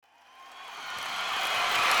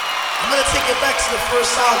gonna take it back to the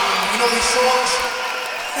first album. You know these songs?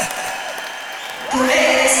 Tú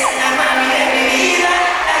eres la mami de mi vida,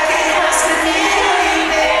 la que más prefiero y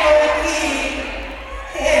tengo aquí.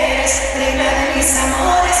 Eres reina de mis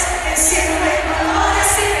amores, el cielo de colores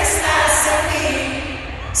si no estás aquí.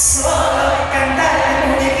 Solo cantar la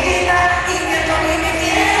muñequita y que tú a mí me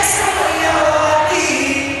quieras como yo a ti.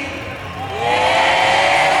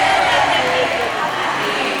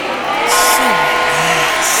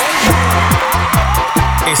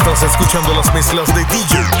 Estás escuchando las mezclas de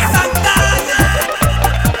DJ Santana.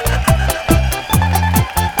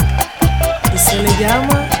 Y se le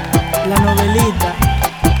llama La Novelita.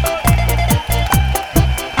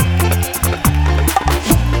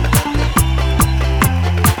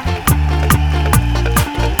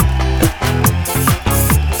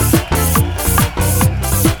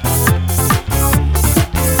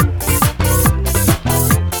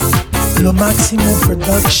 Lo máximo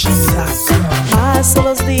Production.com. Paso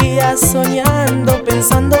los días soñando,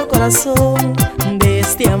 pensando corazón de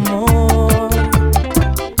este amor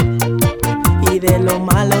y de lo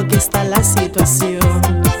malo que está la situación.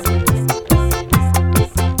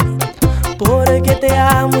 Porque te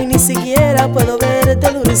amo y ni siquiera puedo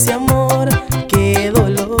verte, dulce amor, qué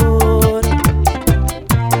dolor.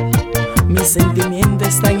 Mis sentimientos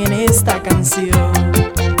están en esta canción.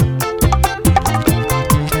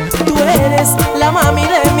 Tú eres la mami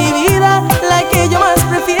de mi vida, la que yo más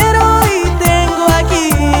prefiero y tengo aquí.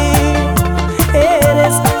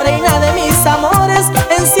 Eres reina de mis amores,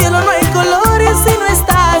 en cielo no hay colores si no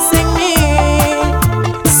estás en mí.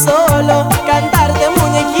 Solo cantarte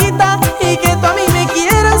muñequita y que tú a mí me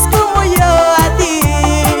quieras como yo a ti.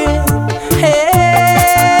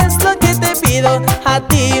 Es lo que te pido a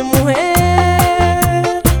ti, mujer.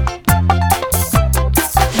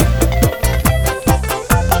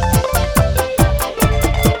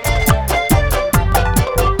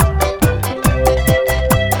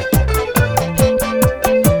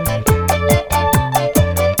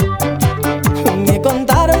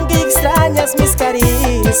 Mis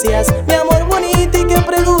caricias, mi amor bonito y que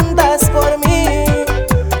preguntas por mí.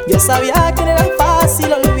 Yo sabía que no era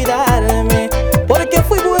fácil olvidarme, porque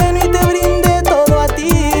fui bueno y te brindé todo a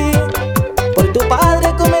ti. Por tu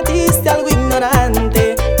padre cometiste algo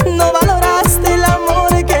ignorante, no valoraste el amor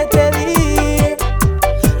que te di.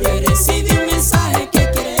 Y recibí un mensaje que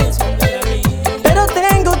quieres volver a mí, pero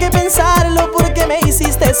tengo que pensarlo porque me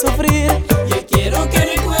hiciste sufrir. yo quiero que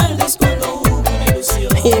recuerdes cuando hubo una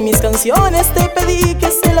ilusión. Y en mis canciones te pedí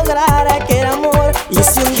que se lograra aquel amor. Y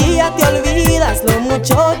si un día te olvidas lo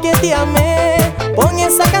mucho que te amé, pon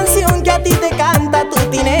esa canción que a ti te canta tu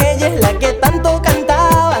teenager, la que tanto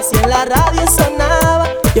cantabas y en la radio sonaba.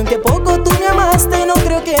 Y aunque poco tú me amaste, no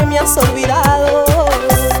creo que me has olvidado.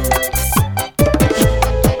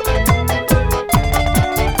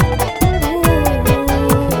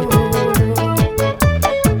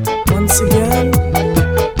 Once again,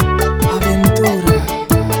 Aventura.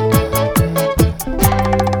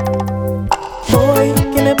 Hoy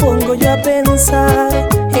que me pongo yo a pensar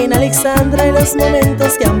en Alexandra y los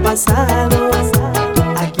momentos que han pasado,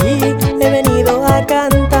 aquí he venido a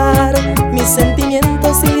cantar mis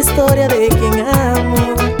sentimientos y la historia de quien amo.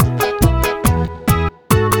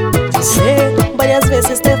 Sé, varias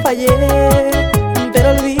veces te fallé,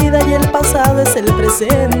 pero olvida y el pasado es el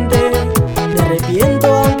presente. Me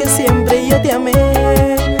arrepiento aunque siempre yo te amé,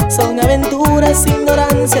 son aventuras,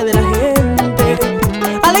 ignorancia de la gente.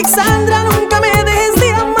 Alexandra, nunca me dejes de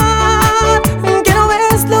amar, que no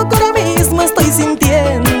ves lo que ahora mismo estoy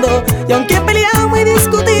sintiendo. Y aunque peleamos y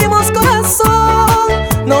discutimos, corazón,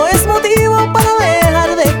 no es motivo para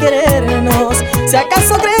dejar de querernos. Si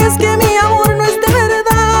acaso crees que mi amor no es de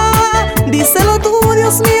verdad, díselo tú,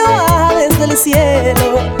 Dios mío, desde el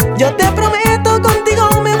cielo. Yo te prometo,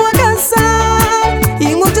 contigo me voy a casar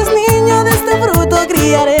y muchos niños de este fruto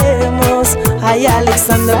criaremos. Ay,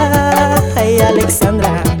 Alexandra, ay,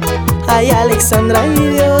 Alexandra, ay, Alexandra, ay,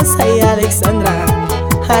 Dios, ay, Alexandra,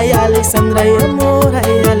 ay, Alexandra, ay, amor,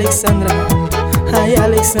 ay, Alexandra, ay,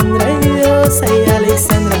 Alexandra, ay, Dios, ay,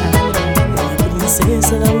 Alexandra. Ay,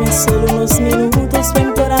 princesa, dame solo unos minutos para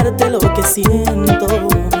implorarte lo que siento.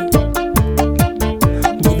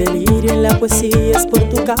 Mi delirio en la poesía es por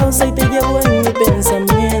tu causa y te llevo en mi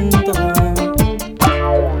pensamiento.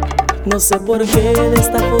 No sé por qué de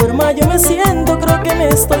esta forma yo me siento, creo que me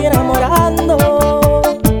estoy enamorando.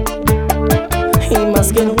 Y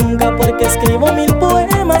más que nunca porque escribo 1000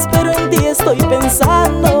 poemas, pero en ti estoy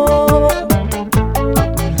pensando.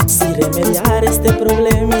 Si remediar este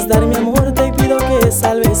problema es dar mi amor, te pido que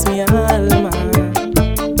salves mi alma.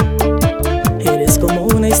 Eres como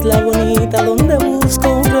una isla bonita donde busco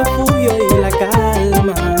un refugio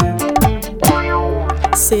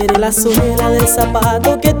Seré la suela del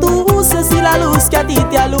zapato que tú uses y la luz que a ti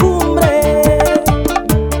te alumbre.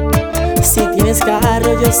 Si tienes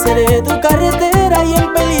carro yo seré tu carretera y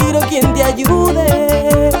en peligro quien te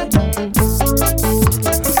ayude.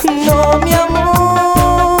 No, mi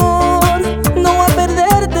amor, no voy a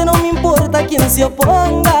perderte, no me importa quien se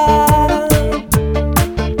oponga.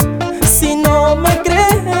 Si no me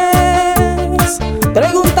crees,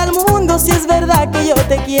 pregunta al mundo si es verdad que yo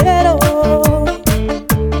te quiero.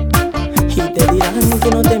 Y te dirán que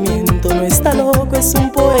no te miento, no está loco, es un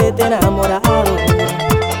poeta enamorado.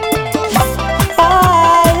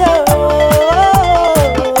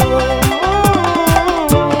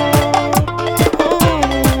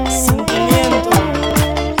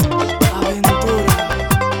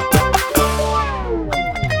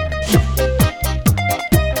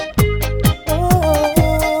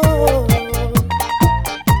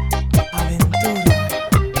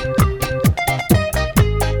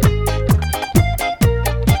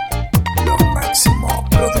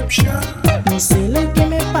 No sé lo que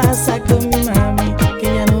me pasa con mi mami,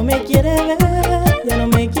 que ya no me quiere ver, ya no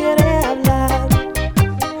me quiere hablar.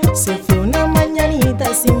 Se fue una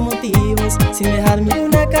mañanita sin motivos, sin dejarme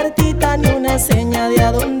una cartita ni una seña de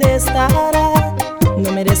a dónde estará.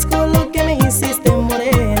 No merezco lo que me hiciste,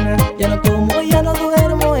 morena, ya no como, ya no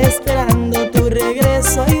duermo esperando tu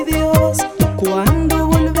regreso. Ay Dios, ¿cuándo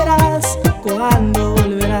volverás? ¿Cuándo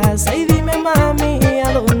volverás? Ay dime mami,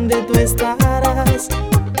 ¿a dónde tú estarás?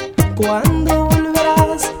 ¿Cuándo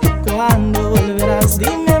volverás? ¿Cuándo volverás?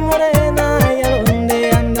 Dime morena, ¿y a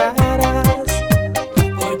dónde andarás?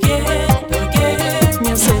 ¿Por qué? ¿Por qué?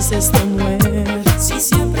 Me haces esto, mujer. Si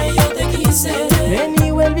siempre yo te quise. Ven y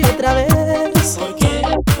vuelve otra vez. ¿Por qué?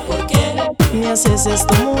 ¿Por qué? Me haces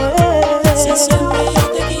esto, mujer. Si siempre yo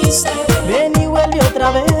te quise. Ven y vuelve otra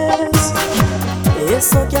vez.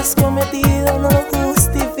 Eso que has cometido no lo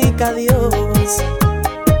justifica a Dios.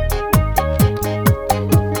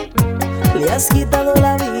 Le has quitado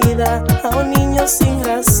la vida a un niño sin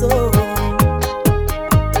razón.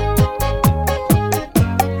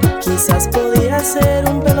 Quizás podía ser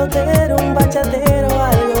un pelotero, un bachatero,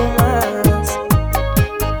 algo más.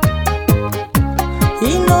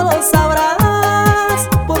 Y no lo sabrás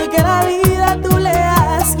porque la vida tú le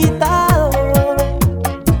has quitado.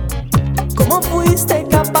 ¿Cómo fuiste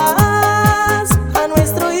capaz? A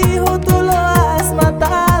nuestro hijo tú lo has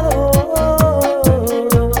matado.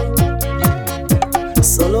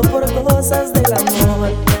 Solo por cosas del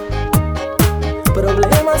amor,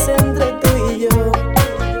 problemas entre tú y yo.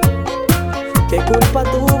 ¿Qué culpa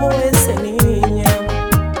tuvo ese niño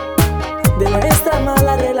de nuestra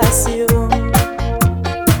mala relación?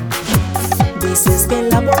 Dices que en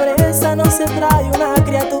la pobreza no se trae una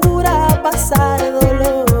criatura a pasar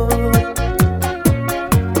dolor,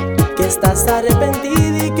 que estás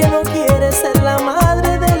arrepentida y que no quieres ser la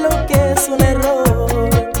madre de lo que es un error.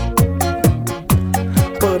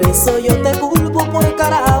 Por eso yo te culpo por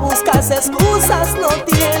cara, buscas excusas, no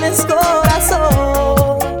tienes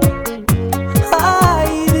corazón.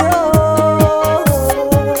 Ay Dios.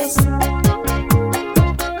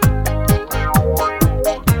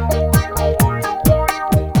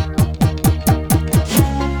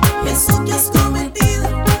 Eso que has cometido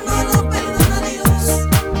no lo perdona Dios.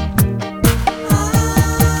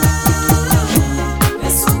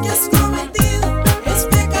 Eso que has cometido es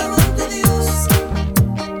pecado ante Dios.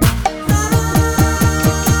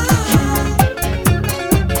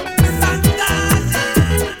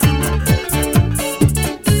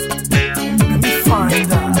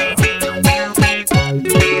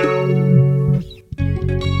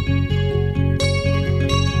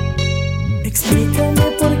 Explícame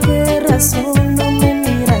por qué razón no me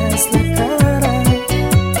miras la cara.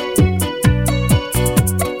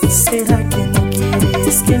 ¿Será que no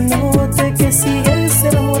quieres que note que sigues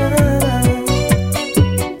enamorada?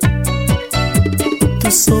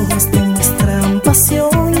 Tus ojos demuestran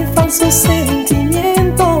pasión y falsos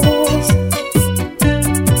sentimientos.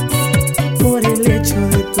 Por el hecho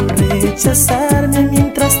de tu rechazarme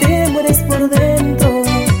mientras te mueres por dentro.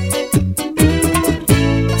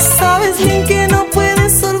 Sabes bien que no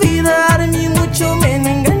puedes olvidar ni mucho menos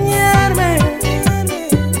engañarme.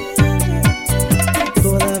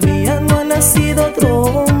 Todavía no ha nacido otro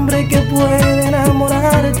hombre que pueda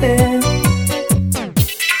enamorarte.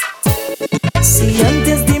 Si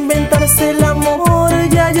antes de inventarse el amor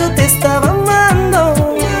ya yo te estaba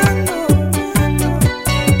amando,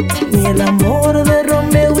 ni el amor de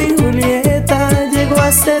Romeo y Julieta llegó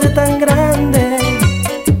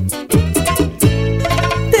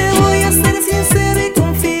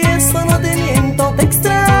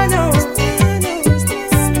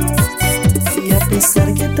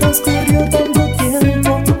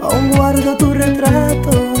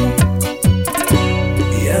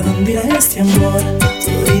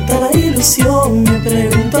ilusión, me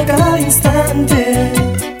pregunto a cada instante.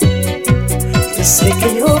 Yo sé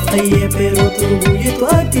que yo fallé, pero tu orgullo y tu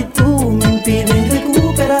actitud me impiden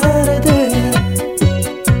recuperarte.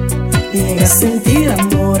 Niegas sentir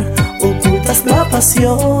amor, ocultas la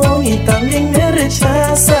pasión y también me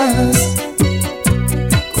rechazas.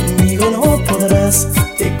 Conmigo no podrás,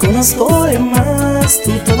 te conozco de más,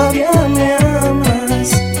 tú todavía me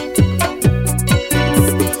amas.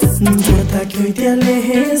 No importa que hoy te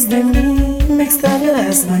alejes de mí, me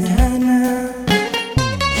extrañarás mañana.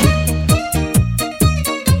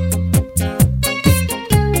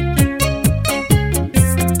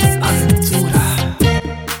 Aventura.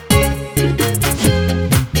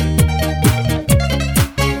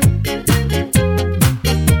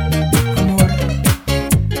 Amor,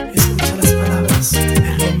 escucha las palabras de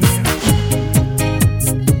LMP.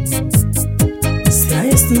 ¿Será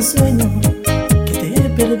este un sueño? Que te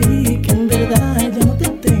perdí, que en verdad ya no te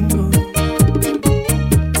tengo.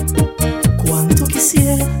 Cuánto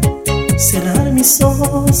quisiera cerrar mis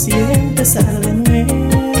ojos y empezar de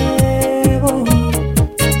nuevo.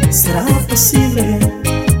 ¿Será posible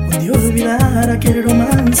un día olvidar aquel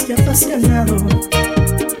romance apasionado?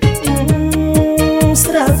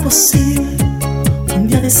 ¿Será posible un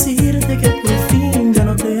día decirte que por fin ya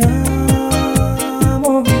no te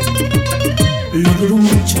amo? Lo dudo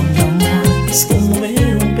mucho, mi amor, es como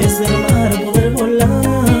ver un pez del mar poder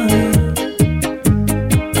volar.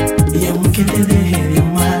 Y aunque te deje de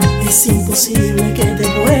amar, es imposible que te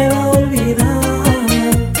pueda olvidar.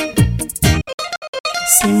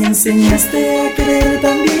 Si me enseñaste a querer,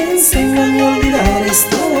 también enséñame a olvidar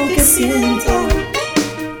esto que siento.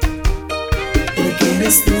 Porque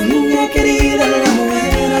eres tu niña querida, la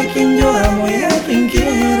mujer a quien yo amo y a quien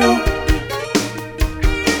quiero.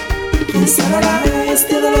 ¿Quién sanará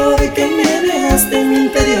este dolor que me dejaste en mi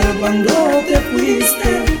interior cuando te fuiste?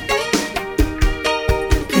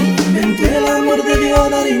 ¿Quién inventó el amor debió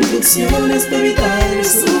dar instrucciones para evitar el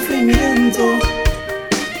sufrimiento?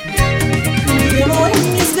 Llevo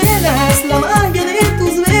en mis venas la magia de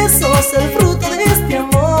tus besos, el fruto de este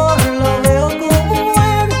amor lo veo como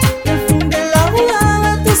muere. El fin de la jugada,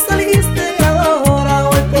 tú saliste ganadora,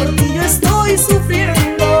 hoy por ti yo estoy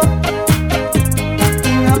sufriendo.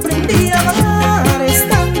 Aprendí a amar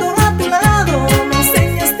estando a tu lado, me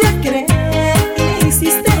enseñaste a querer y me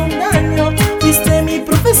hiciste un daño. Fuiste mi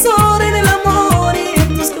profesor en el amor y en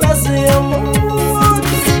tus clases de amor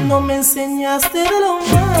no me enseñaste de lo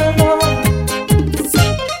malo.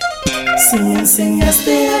 Si me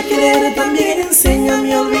enseñaste a querer, también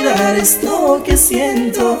enséñame a olvidar esto que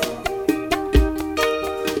siento.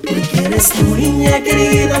 Porque eres tu niña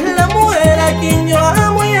querida, la mujer a quien yo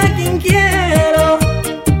amo y a quien quiero.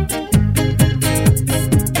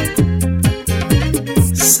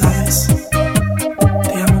 Sabes,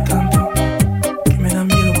 te amo tanto que me da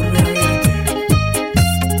miedo volver a verte.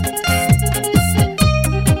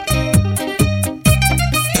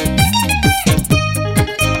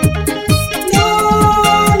 No,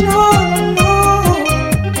 no, no.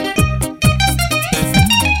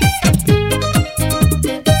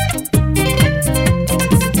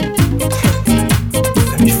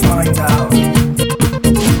 Let me find out.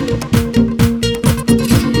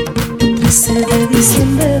 13 de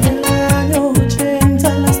diciembre del año 80 a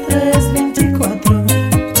las 3:24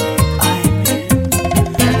 AM.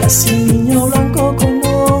 Nació un niño blanco con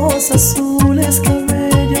ojos azules,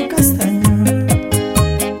 cabello castaño.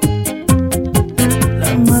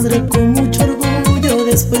 La madre con mucho orgullo,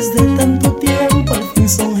 después de tanto tiempo, al fin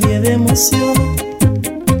sonríe de emoción.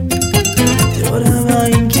 Lloraba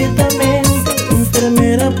inquietamente, la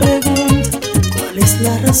enfermera pregunta cuál es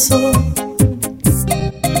la razón.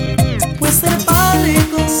 Pues el padre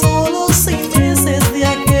con solo 6 meses de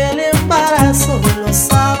aquel embarazo los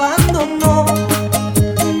abandonó.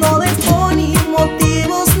 No dejó ni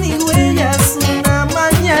motivos ni huellas, una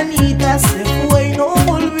mañanita se fue y no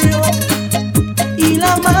volvió. Y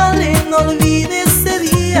la madre no olvide ese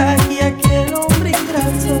día que aquel hombre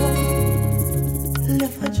ingrato le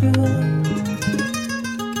falló.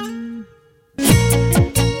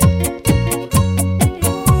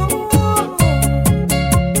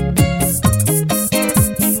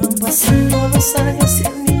 Iban pasando los años y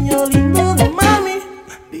el niño lindo de mami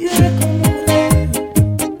vive como un rey.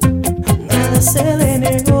 Nada se le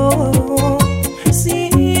negó, sí,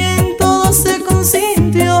 en todo se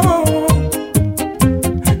consintió.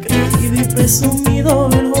 Creído y presumido,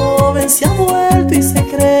 el joven se ha vuelto y se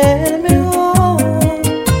cree el mejor.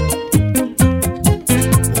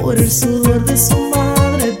 Por el sudor de su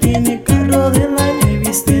madre tiene carro del año y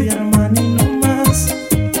viste de Armani no más.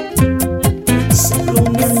 Solo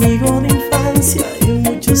un amigo de infancia y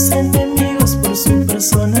muchos enemigos por su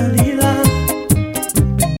personalidad.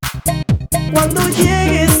 Cuando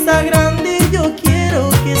llegues a grande yo quiero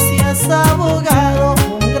que seas abogado,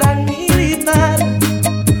 un gran militar.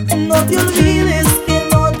 No te olvides que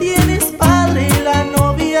no tienes padre y la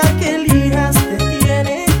novia que elijas te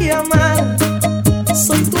tiene que amar.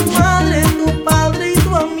 Soy tu madre, tu padre y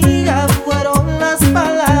tu amiga, fueron las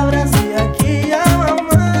palabras de aquella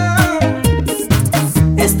mamá.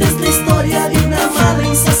 Esta es la historia de una madre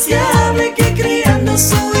insaciable que criando a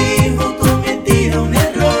su hijo cometía un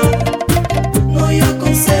error. No dio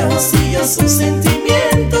consejos, siguió sus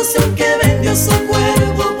sentimientos y aunque vendió su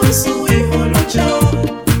cuerpo por su hijo luchó.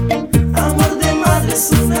 Amor de madre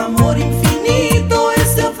es un amor infinito,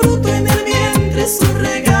 ese fruto en el vientre es un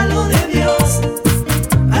regalo de Dios.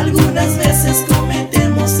 Algunas veces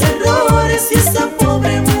cometemos errores y esa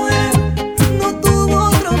pobre mujer no tuvo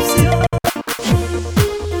otra opción.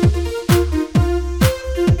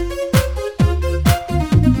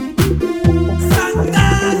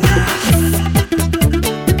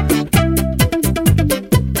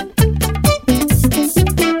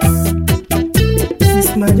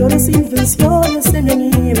 Mis mayores intenciones se me han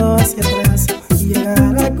ido hacia atrás y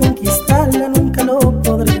llegar a conquistarla nunca lo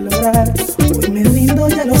podré lograr. Hoy me rindo,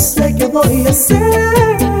 ya no sé qué voy a hacer.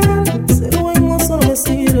 Ser buen mozo no me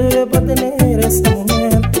sirve para tener esa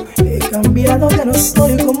mujer. He cambiado, ya no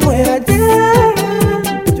soy como era ayer.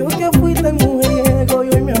 Yo que fui tan mujeriego y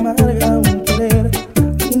hoy me amarga un querer.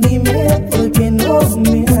 Dime por qué no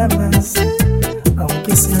me amas,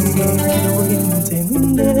 aunque sea gay lo voy a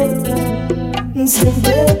entender.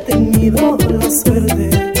 Siempre he tenido la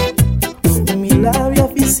suerte de mi labio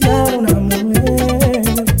oficial una mujer,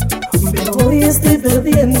 pero hoy estoy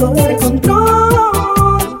perdiendo el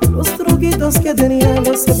control. Los truquitos que tenía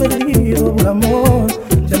los he perdido por amor.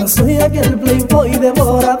 Ya no soy aquel playboy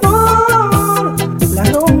devorador. La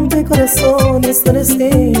rompe corazones, eres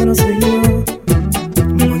que ya no soy yo.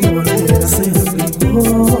 Voy a volver a ser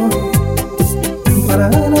playboy para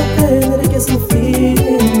no tener que sufrir.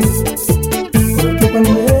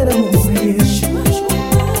 Cuando era mujer,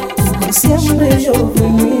 por siempre yo fui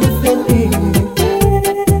muy feliz.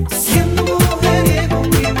 Siendo mujeriego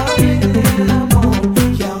mi madre del amor,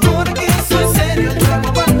 y ahora que soy serio trago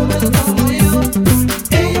cuando me tomo yo.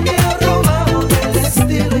 Ella me ha robado el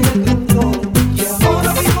estilo y el control, y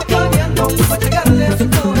ahora vivo planeando para llegarle a su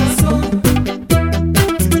corazón.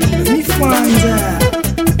 Let me find out.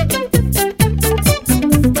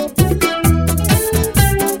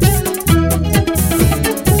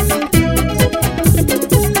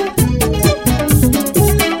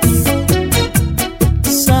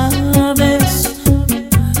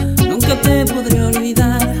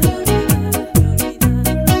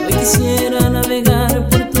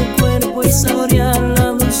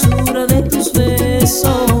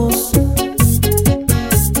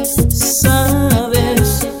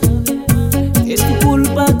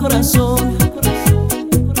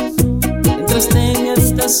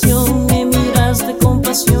 Me miraste con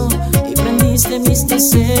pasión y prendiste mis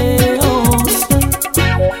deseos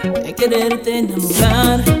de quererte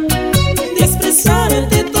enamorar, de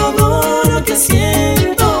expresarte todo lo que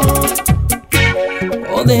siento,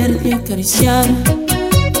 poderte acariciar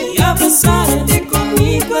y abrazarte con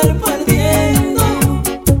mi cuerpo ardiendo,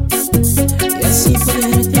 y así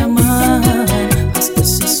poderte amar hasta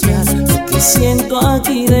saciar lo que siento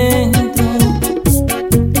aquí dentro.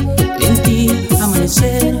 En ti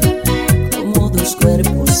amanecer como dos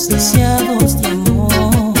cuerpos deseados de amor.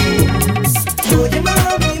 Oye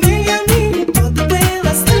mami, ven a mí, no te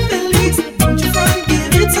puedas ser feliz. Don't you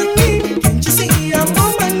forget it to me. Can't you see I'm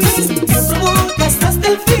on my knees? Me provocas hasta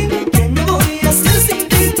el fin. ¿Qué me voy a hacer sin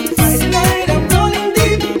ti? Friday night I'm rolling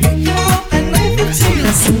deep. Pick you up at 9:15.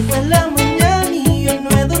 Las 5 de la mañana y yo no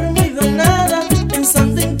he dormido nada.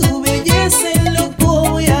 Pensando en tu belleza, en loco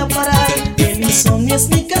voy a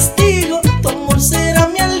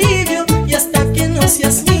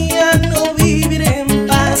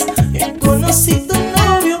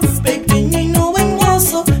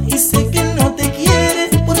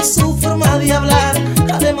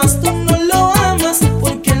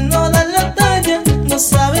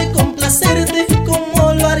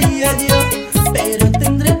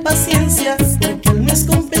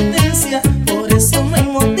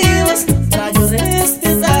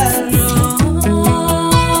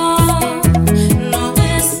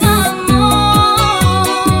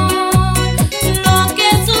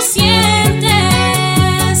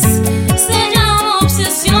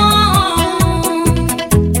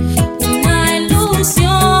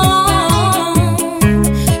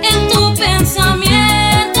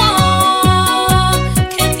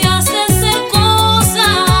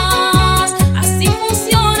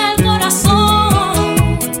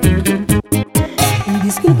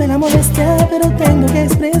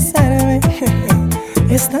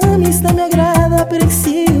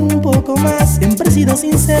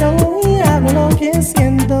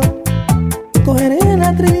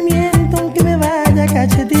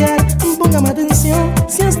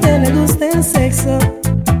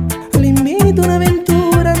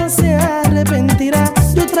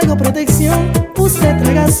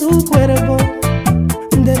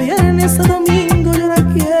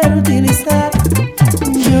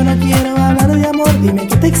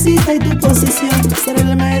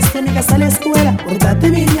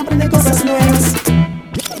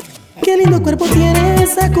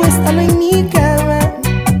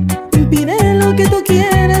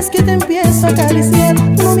acariciar.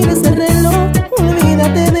 No mires el reloj,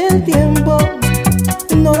 olvídate del tiempo.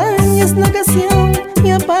 No dañes la ocasión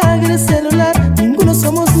y apague el celular. Ninguno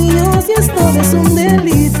somos niños y esto no es un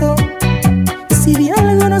delito. Si de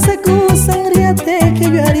algo nos acusan, ríete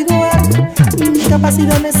que yo haré igual. Mi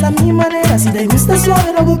capacidad no es a mi manera. Si te gusta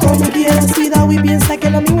suave, lo hago como quieras. Cuidado y piensa que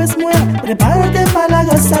lo mío es muera. Prepárate para la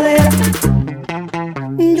gozadera.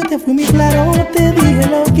 Yo te fui muy claro, te dije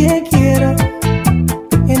lo que quiero.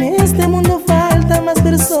 En este mundo faltan más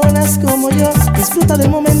personas como yo. Disfruta del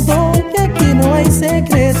momento, que aquí no hay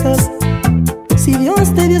secretos. Si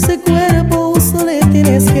Dios te dio ese cuerpo, uso le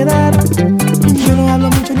tienes que dar. Yo no hablo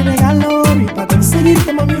mucho ni regalo, y para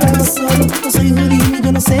conseguirte mami lo hago solo. No soy judío y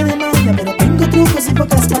yo no sé de magia, pero tengo trucos y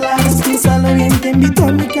pocas palabras. Piénsalo bien, te invito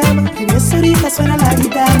a mi cama, y ves ahorita suena la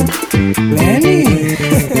guitarra. Lenny.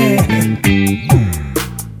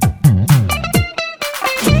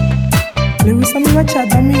 Le gusta mi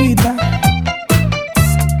bachata, amiguita.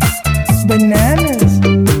 Bananas.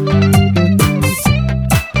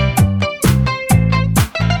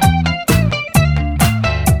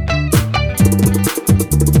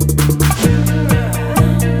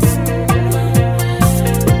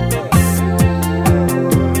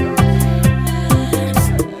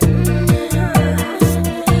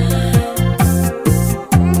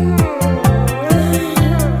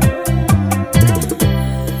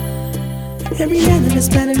 Every day that I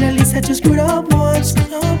spend in at least I just screwed up once.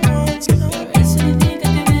 Eso significa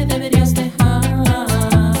que me deberías dejar.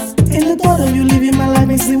 And the thought of you leaving my life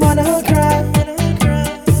makes me wanna cry.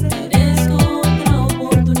 Merezco otra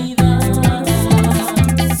oportunidad.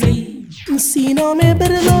 Sí. Si no me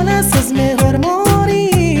perdonas es mejor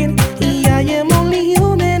morir. Y I am only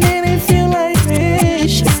human and I feel like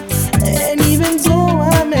fish. And even though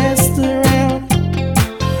I messed around,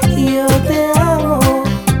 yo te amo.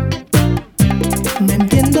 No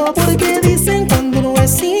entiendo por qué dicen cuando uno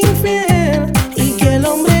es infiel y que el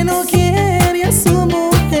hombre no quiere a su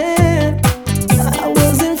mujer. I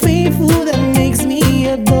wasn't faithful, that makes me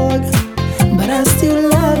a dog, but I still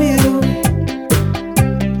love you.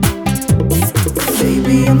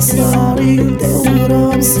 Baby, I'm sorry, te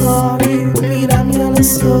juro I'm sorry. Mírame a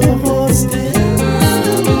los ojos.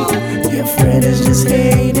 Your friend is just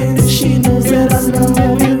hating. She knows that I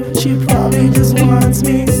love you. She probably just wants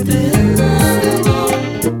me.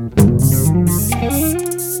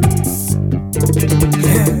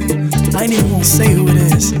 I ain't even gonna say who it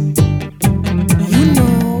is. You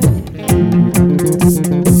know.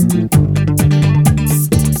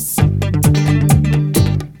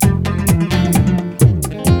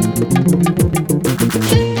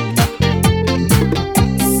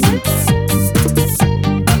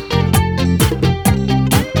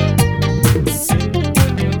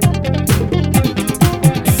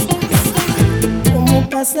 Como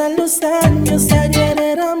pasan los años, ayer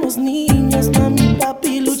éramos niños, mami y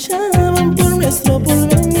papi luchaban por nuestro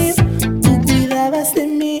porvenir. Tú cuidabas de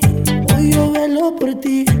mí, hoy yo velo por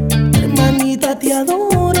ti. Hermanita, te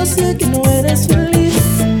adoro, sé que no eres feliz.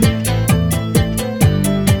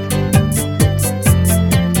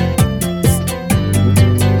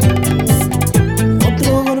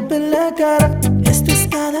 Otro golpe en la cara, esto es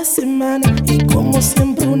cada semana. Y como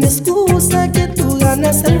siempre una excusa que tú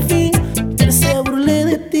ganas al fin. Él se burle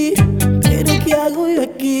de ti, pero ¿qué hago yo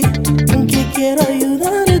aquí? Aunque quiero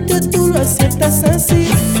ayudarte, tú lo aceptas así.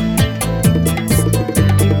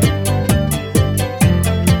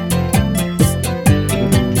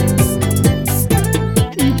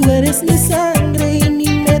 Tú eres mi sangre y mi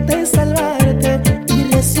meta es salvarte, y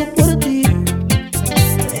rezo por ti.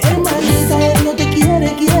 Hermanita, él no te quiere,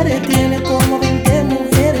 tiene como 20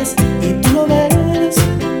 mujeres y tú lo ves.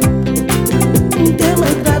 Te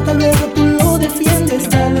maltrata, luego tú lo defiendes,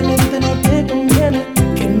 probablemente no te conviene,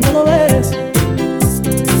 que no lo ves.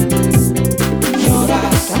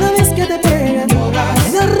 Lloras cada vez que te pegan,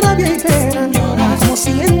 me da rabia y pena, como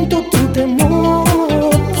siento tu temor.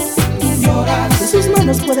 De sus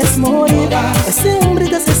manos puedes morir, ese hombre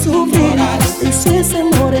te hace sufrir, hizo ese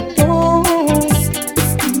moretón.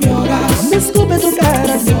 Cuando escupe tu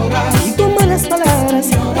cara y con malas palabras,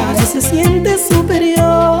 él se siente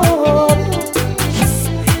superior.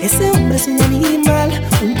 Ese hombre es un animal,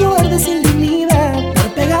 un cobarde sin dignidad,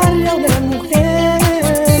 por pegarle a una mujer.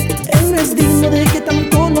 Él no es digno de que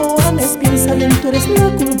tanto lo ames, piensa bien, tú eres la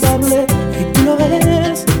culpable y tú lo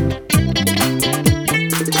ves.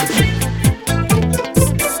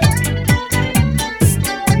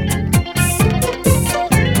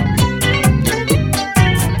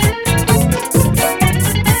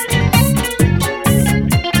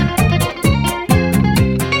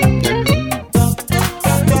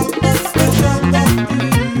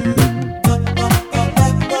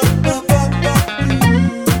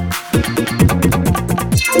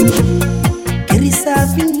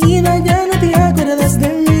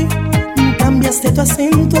 Desde tu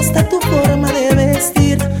acento hasta tu forma de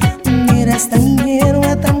vestir, eras tan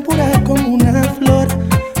ingenua, tan pura como una flor.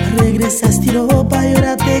 Regresaste a Europa y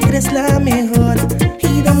ahora te crees la mejor.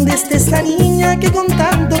 ¿Y dónde está esa niña que con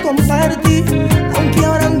tanto compartí? Aunque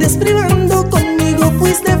ahora andes privando conmigo,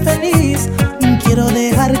 fuiste feliz. Quiero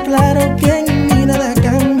dejar claro que en mí nada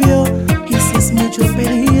cambió. Y si es mucho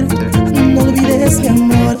pedir, no olvides mi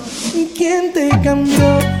amor. ¿Quién te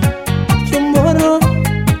cambió? ¿Quién borró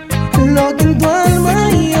lo que en tu alma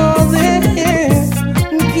yo dejé?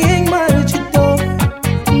 ¿Quién marchitó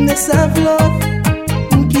de esa flor?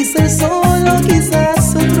 Quizás solo,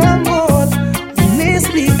 quizás otro amor. Una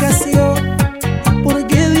explicación,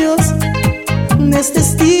 porque Dios es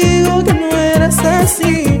testigo que no eras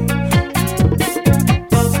así.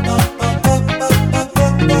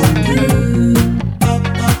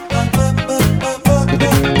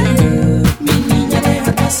 Mi niña,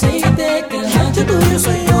 deja tu aceite, que el rancho tuyo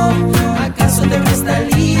soy yo. ¿Acaso te gusta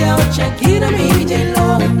Lía o Shakira, mi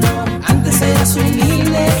J-Lo? Antes eras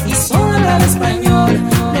humilde y solo hablaba español.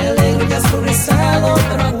 Me alegro que has progresado,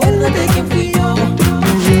 pero acuérdate que fui yo.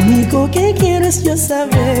 Lo único que quiero es yo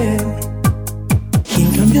saber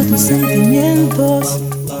quién cambió tus sentimientos.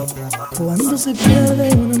 Cuando se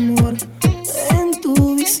pierde un amor, en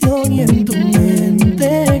tu visión y en tu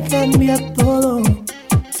mente cambia todo.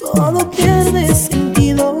 Todo pierde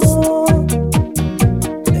sentido.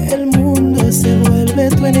 El mundo se vuelve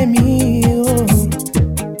tu enemigo.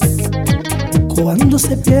 Cuando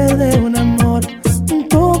se pierde un amor,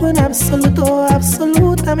 todo en absoluto,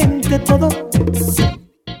 absolutamente todo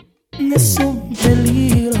es un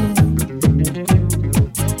peligro.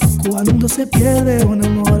 Cuando se pierde un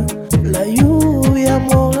amor, la lluvia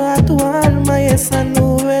moja tu alma y esa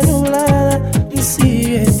nube nublada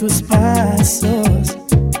sigue tus pasos.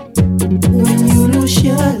 When you lose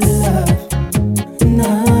your love,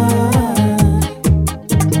 nah.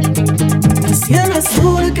 El cielo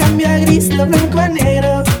azul cambia a gris, lo blanco a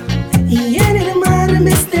negro, y en el mar en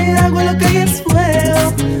vez de agua lo que hay es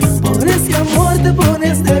fuego. Por ese amor te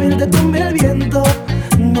pones débil, te tumba el viento.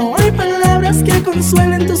 No hay palabras que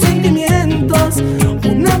consuelen tus sentimientos.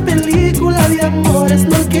 Una película de amor es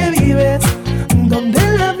lo que vives, donde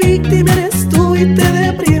la víctima eres tú y te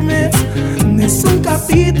deprimes. Es un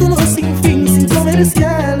capítulo sin fin, sin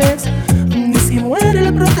comerciales. Y si muere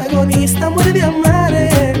el protagonista, muere de amar.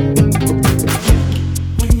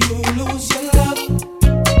 When you lose your love,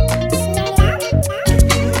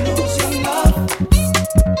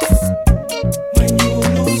 when you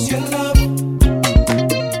lose your love,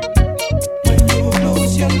 when you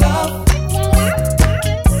lose your love,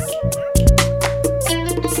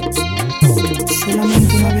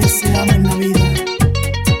 Solamente una vez se ama en la vida,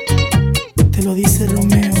 te lo dice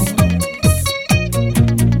Romeo.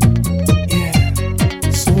 Yeah,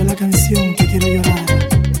 sube la canción que quiero llorar.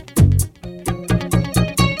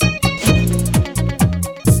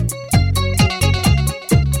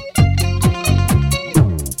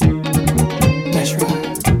 That's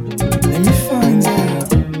right. Let me find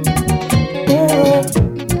out. Oh.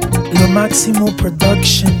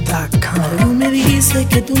 LoMáximoProduction.com. Algo me dice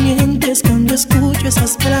que tú mientes cuando escucho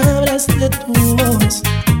esas palabras de tu voz.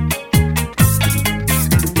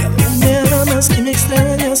 ¿Que aún me amas, que me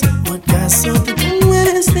extrañas, o acaso te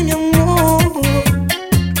mueres de mi amor?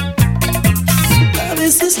 A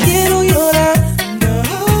veces quiero llorar,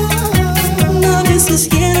 a veces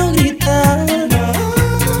quiero gritar,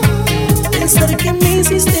 pensar que me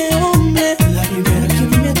hiciste hombre, la primera que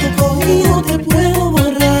me tocó y no te puedo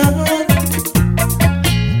borrar.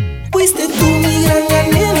 Fuiste tú mi gran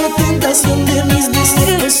anhelo, tentación de mis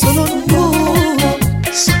deseos, solo tú.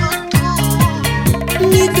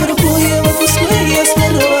 Mi cuerpo lleva tus huellas, me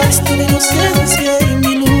robaste mi inocencia y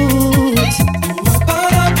mi luz.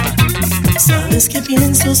 ¿Sabes qué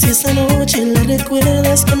pienso si esa noche la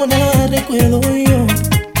recuerdas como la recuerdo yo?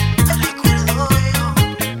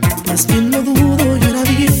 Más bien lo dudo, yo la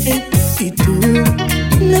dije y tú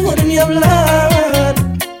mejor ni hablar.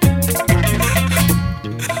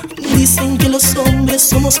 Dicen que los hombres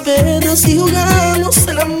somos perros y jugamos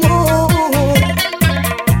el amor,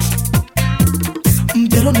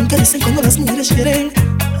 pero nunca dicen cuando las mujeres quieren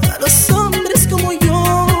a los hombres como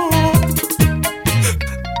yo.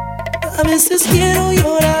 A veces quiero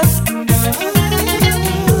llorar,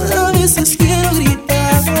 a veces quiero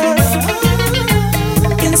gritar,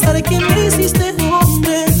 pensar que me hiciste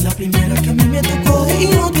hombre, la primera que a mí me tocó y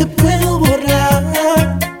no te puedo borrar.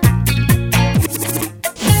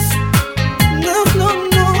 No, no,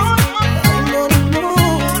 no, no, no,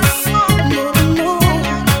 no, no.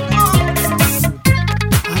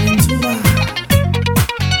 Aventura,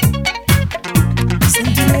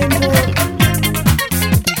 sentimiento.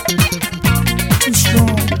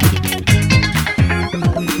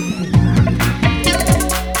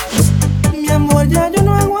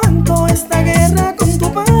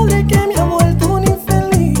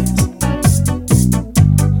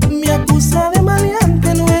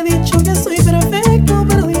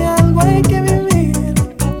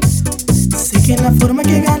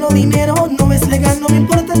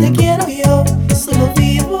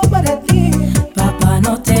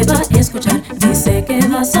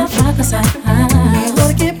 vas a fracasar.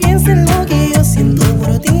 Mejor que pienses lo que yo siento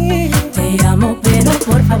por ti. Te amo, pero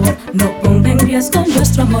por favor, no ponga en riesgo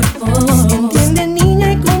nuestro amor. Entiende, niña,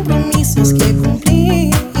 hay compromisos que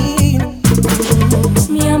cumplir.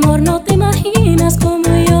 Mi amor, no te imaginas cómo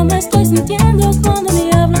yo me estoy sintiendo cuando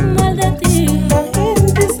me hablan mal de ti. La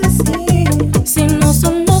gente es así. Si no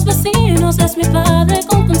son los vecinos, es mi padre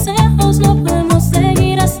con consejos, no podemos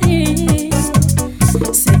seguir así.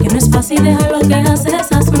 Sé que no es fácil dejar lo que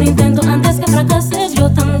haces, haz un intento antes que fracases. Yo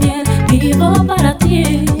también vivo para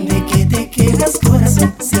ti. ¿De qué te quejas,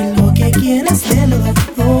 corazón? Si lo que quieres te lo doy.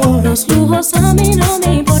 Los lujos a mí no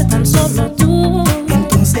me importan, solo tú.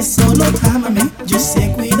 Entonces solo ámame, yo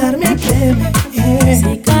sé cuidarme, créeme.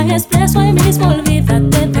 Si caes preso ahí mismo,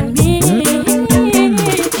 olvídate de mí.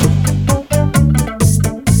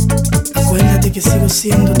 Acuérdate que sigo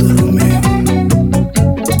siendo tu Romeo.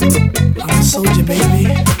 I'm a soldier, baby.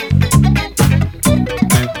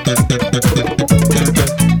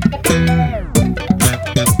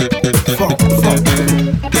 Funk, funk.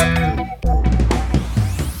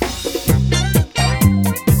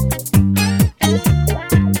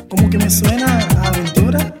 Como que me suena a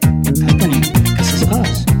Aventura. Happening, 'cause it's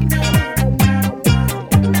us.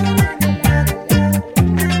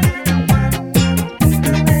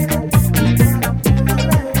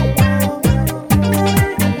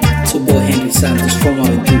 It's your boy Henry Santos from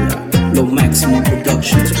Aventura. Lo Máximo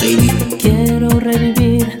Productions, baby. Quiero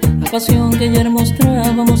revivir la pasión que ayer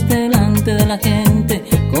mostrábamos delante de la gente.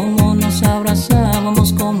 Cómo nos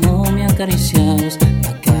abrazábamos, cómo me acariciabas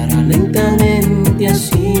la cara lentamente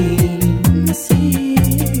así.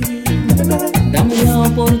 Dame la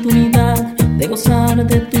oportunidad de gozar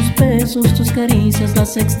de tus besos, tus caricias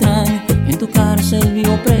las extraño. En tu cárcel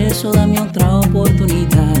vivo preso, dame otra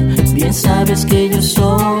oportunidad. Bien sabes que yo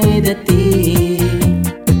soy de ti.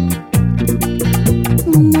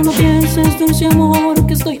 No lo pienses, dulce amor,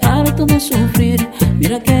 que estoy harto de sufrir.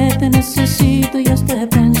 Mira que te necesito y hasta he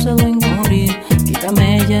pensado en morir.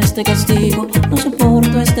 Quítame ya este castigo, no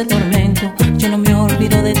soporto este tormento. Yo no me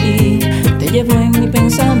olvido de ti, te llevo en mi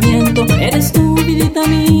pensamiento. Eres tú, vidita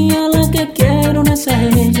mía, la que quiero, no es a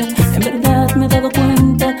ella. En verdad me he dado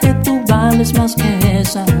cuenta que tú vales más que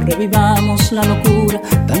esa. Revivamos la locura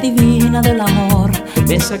tan divina del amor.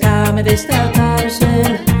 Ven, sácame de esta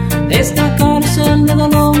cárcel de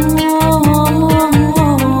dolor.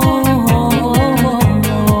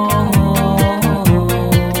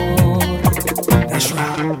 That's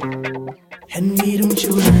right. Henry, don't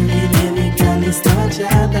you worry, baby girl, esta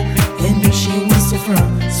bachata. Henry, she wants to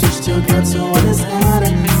front, switch to a girl so all is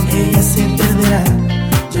harder. Ella se perderá,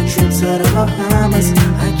 yo trip to the Bahamas.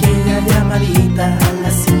 Aquella llamadita a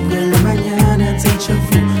las 5 de la mañana. Take your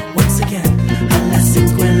food once again, a las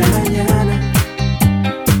 5 de la mañana.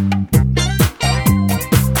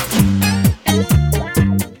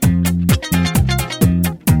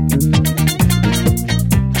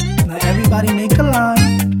 Now everybody make a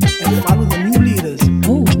line and follow the new leaders.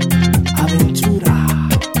 Ooh. Aventura.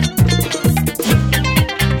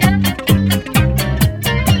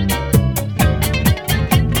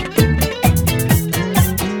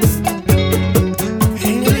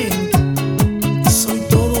 Henry, soy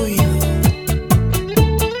todo oído.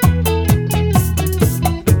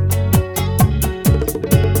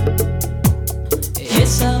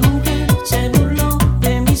 Esa mujer se burló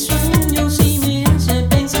de mis sueños y me hace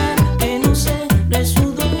pensar que no seré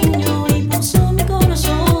su dueño, y puso mi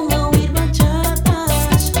corazón a oír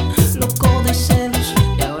bachatas, loco de celos,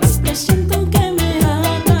 y ahora presiento que me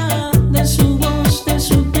habla de su voz, de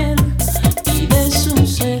su piel y de su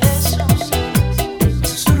ser.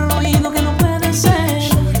 Susurro al oído que no puede ser,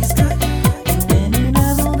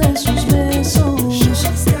 envenenado de sus besos,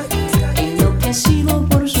 enloquecido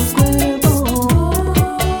por su cuerpo.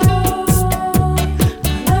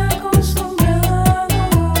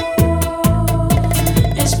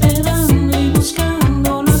 Esperando y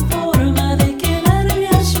buscando la forma de quedarme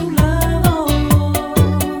a su lado.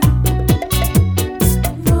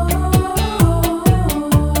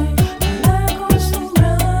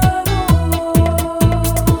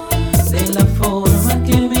 De la forma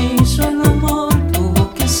que me hizo el amor,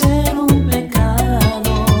 tuvo que ser un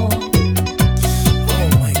pecado. Oh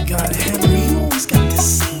my God, Henry, you always got the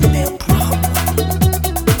same damn problem.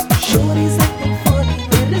 Shorty's acting funny,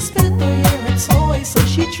 no respeto, you're a toy. So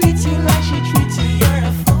she treats you like she treats you, you're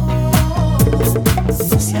a fool.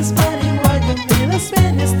 No seas marihuana, te las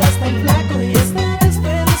ven, estás tan flaco y esta vez tú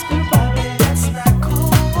eres culpable. That's not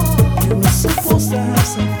cool. You were supposed to have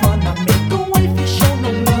some fun, not make a wife you show no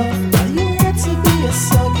love. Now you had to be a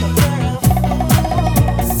sucker, you're a fool.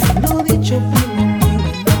 Lo dicho por un mío,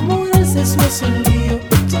 enamorarse eso es un lío.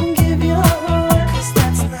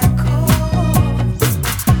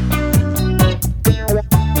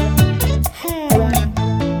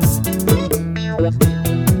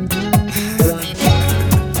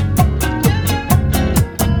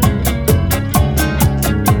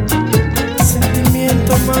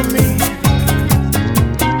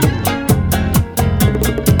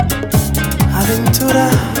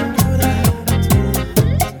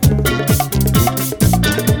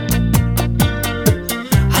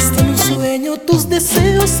 tus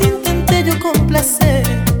deseos intenté yo complacer.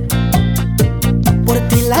 Por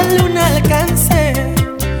ti la luna alcancé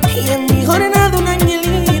y en mi jornada un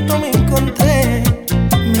angelito me encontré.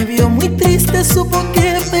 Me vio muy triste, supo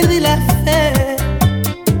que perdí la fe.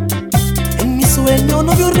 En mi sueño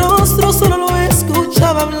no vio rostro, solo lo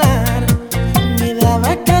escuchaba hablar. Me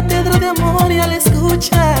daba cátedra de amor y al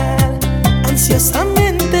escuchar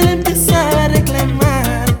ansiosamente le empezaba a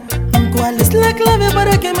reclamar: ¿cuál es la clave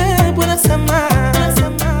para que me puedas amar?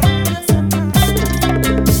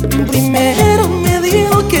 Primero me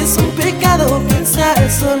dijo que es un pecado pensar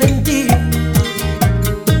solo en ti.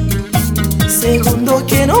 Segundo,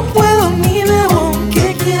 que no puedo ni debo,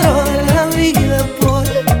 que quiero dar la vida por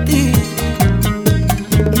ti.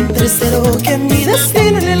 Tercero, que mi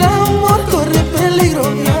destino en el amor corre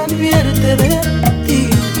peligro, me advierte de ti.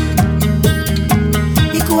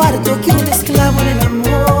 Y cuarto, que un esclavo en el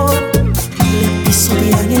amor le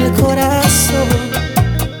pisotean el corazón.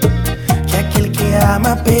 Que aquel que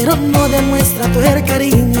ama pero no demuestra todo el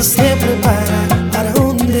cariño se prepara para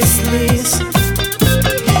un desliz.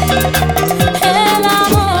 El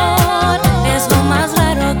amor es lo más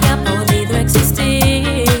raro que ha podido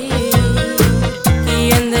existir.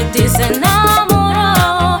 Quien de ti se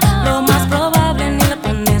enamoró, lo más probable ni le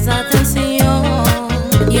pones atención.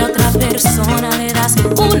 Y a otra persona le das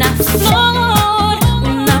una flor,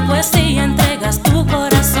 una poesía, entregas tu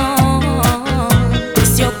corazón. Y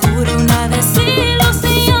si ocurre una desilusión,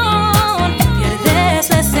 pierdes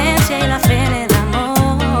la esencia y la fe en el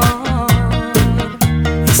amor.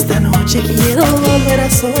 Esta noche quiero volver a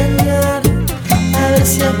soñar, a ver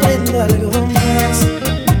si aprendo algo más.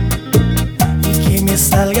 Y que me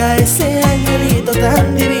salga ese angelito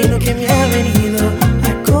tan divino que me ha venido a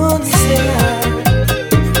aconsejar.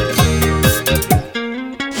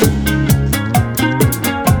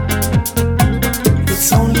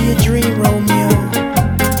 It's only a dream, Romeo.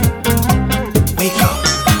 Wake up.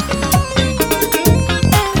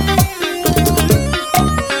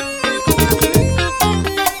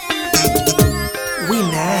 We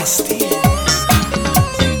nasty.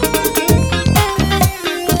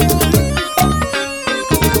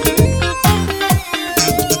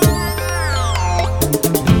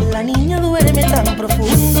 La niña duerme tan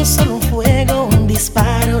profundo, solo un fuego, un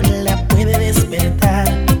disparo la puede despertar.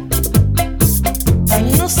 Tan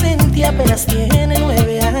inocente, apenas tiene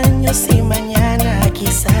 9 años y mañana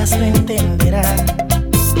quizás lo entenderá.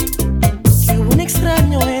 Que hubo un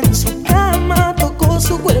extraño en su cama, tocó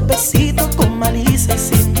su cuerpecito con malicia y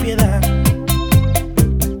sin piedad.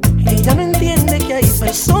 Ella no entiende que hay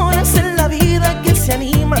personas en la vida que se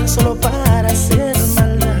animan solo para hacer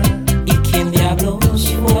maldad. ¿Y quién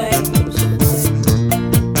diablos fue?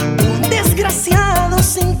 Un desgraciado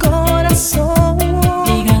sin corazón.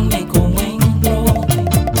 Díganme cómo entró.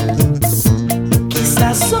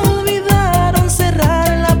 Quizás olvidaron cerrar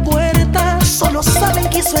la puerta, solo saben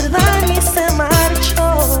que hizo el daño y se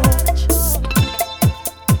marchó.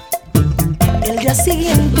 El día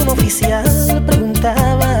siguiente un oficial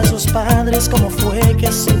preguntaba a sus padres cómo fue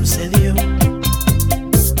que sucedió.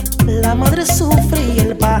 La madre sufre y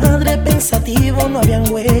el padre pensativo, no habían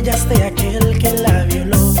huellas de aquel que la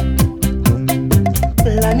violó.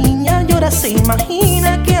 La niña llora, se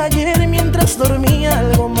imagina que ayer mientras dormía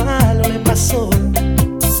algo malo le pasó.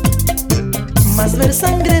 Más ver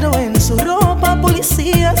sangrero en su ropa,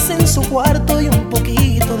 policías en su cuarto y un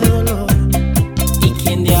poquito de dolor. ¿Y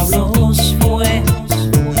quién diablos fue?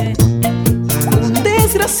 Un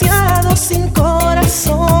desgraciado sin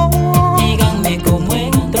corazón. Díganme cómo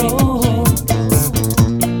entró.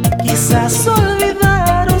 Quizás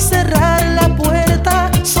olvidaron cerrar la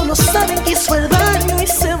puerta, solo saben que hizo el daño y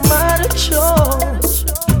se marchó.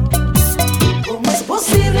 ¿Cómo es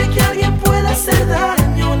posible que alguien pueda hacer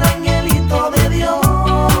daño a un angelito de Dios?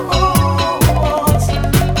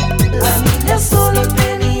 La niña solo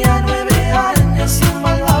tenía 9 años y un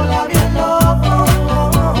malvado la violó.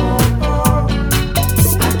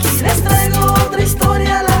 Aquí les traigo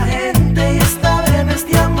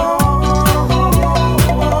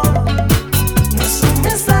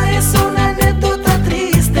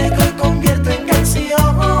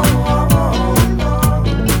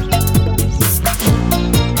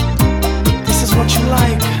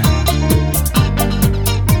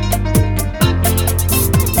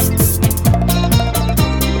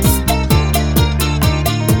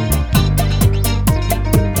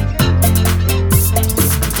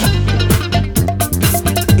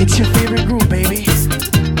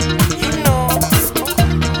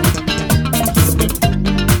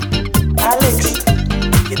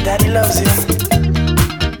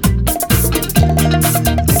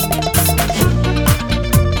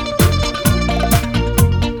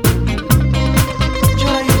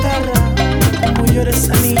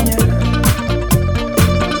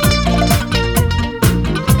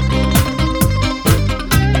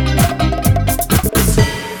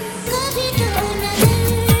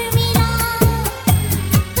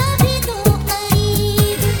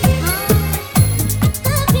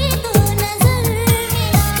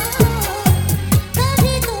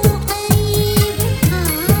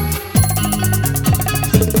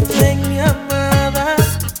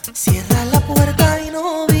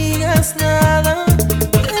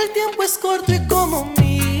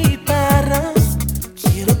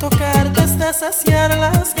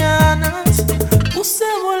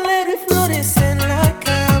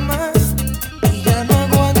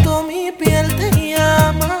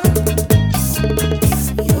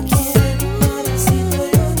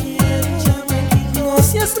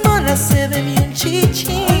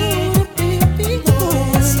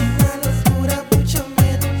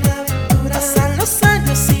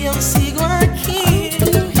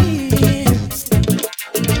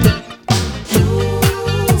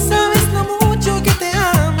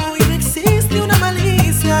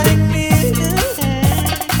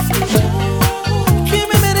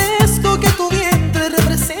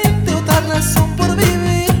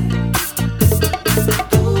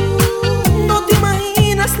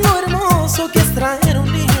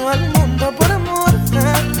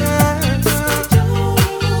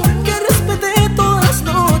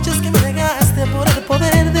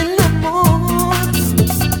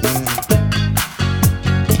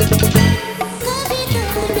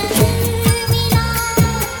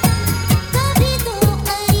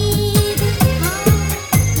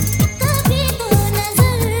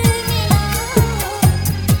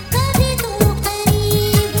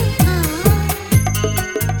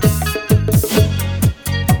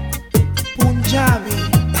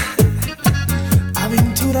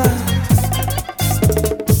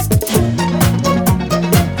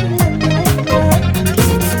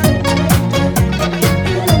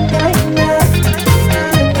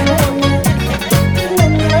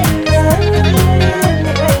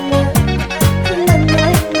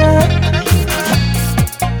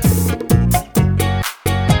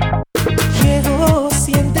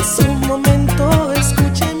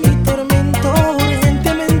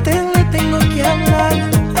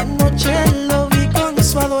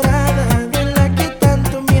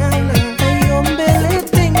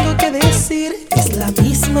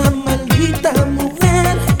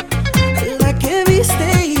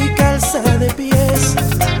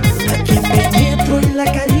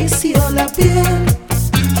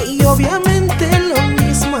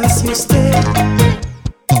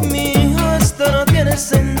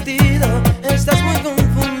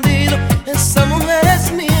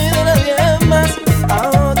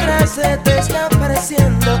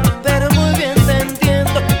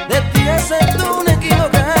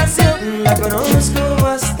la conozco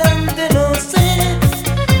bastante, no sé.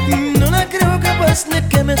 No la creo capaz de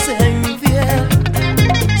que me sea infiel.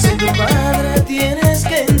 Si tu padre tienes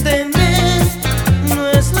que entender, no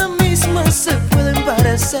es la misma, se pueden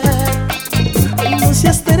parecer. No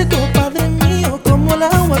seas terco, padre mío, como el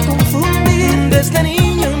agua confundir. Desde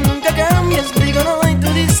niño nunca cambias, digo no y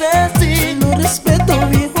tú dices sí. Lo respeto,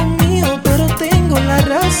 viejo mío, pero tengo la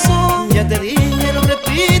razón. Ya te dije, lo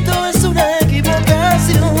repito, es una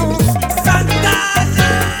equivocación.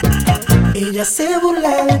 ¡Santana! Ella se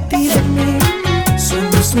burla de ti, de mí.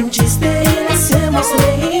 Somos un chiste y la hacemos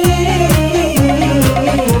reír.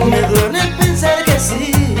 Me duele pensar que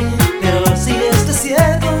sí, pero si esto es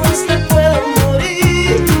cierto, hasta puedo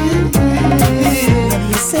morir.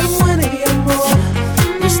 Nadie se muere de amor.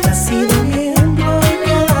 Usted ha sido un ejemplo y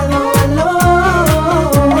me ha dado valor.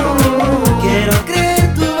 Quiero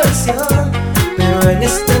creer tu versión, pero en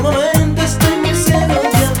este momento estoy muy ciego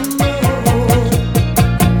de amor.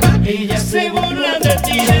 Ella se burla de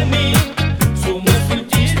ti y de mí. Somos un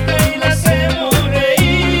chiste y la hacemos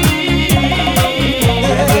reír.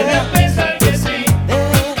 Me duele pensar que sí,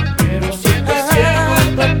 pero si esto es cierto,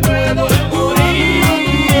 hasta puedo morir.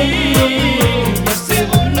 Ella se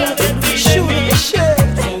burla de ti y de mí.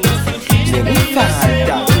 Somos un chiste y la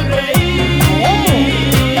hacemos reír.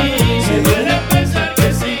 Me duele pensar que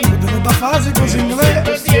sí, No está fácil pero si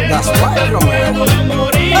esto es cierto, hasta puedo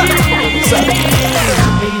morir.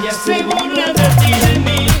 Ella se burla de ti y de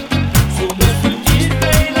mí. Somos un chiste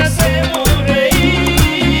y la hacemos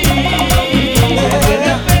reír. Me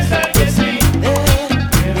duele pensar que sí,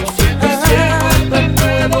 pero si esto es cierto, hasta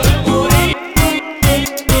puedo morir.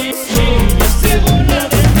 Ella se burla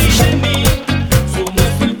de ti y de mí.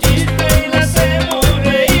 Somos un chiste y la hacemos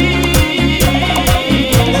reír.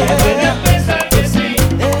 Me duele pensar que sí,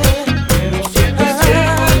 pero si esto es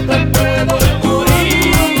cierto, hasta puedo morir.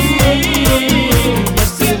 Ella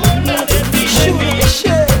se burla de ti y de mí.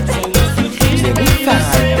 Somos un chiste y la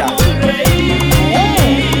hacemos reír.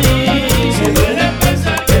 Me duele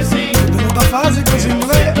pensar que sí, No está fácil, pero si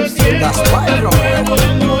esto es cierto, hasta puedo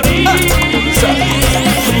morir.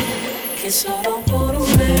 Que solo por un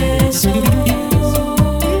beso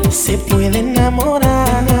se puede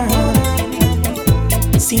enamorar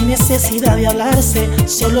sin necesidad de hablarse,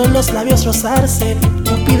 solo los labios rozarse,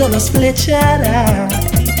 Cupido los flechará.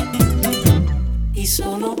 y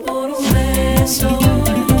solo por un beso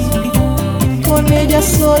Con ella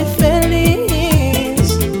soy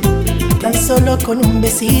feliz, tan solo con un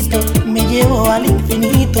besito me llevo al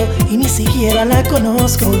infinito y ni siquiera la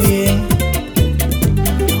conozco bien.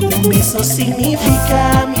 Un beso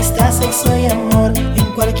significa amistad, sexo y amor. En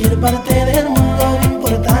cualquier parte del mundo, no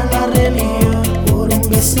importa la religión. Por un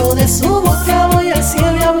beso de su boca voy al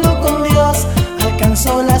cielo y hablo con Dios.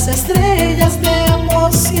 Alcanzo las estrellas de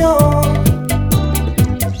emoción.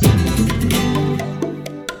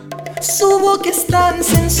 Su boca es tan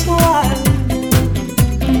sensual,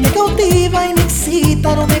 me cautiva y me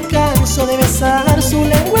excita, no me canso de besar. Su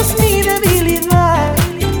lengua es mi debilidad.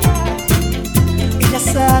 Ella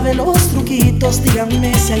sabe los truquitos,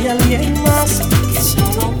 díganme si hay alguien más. que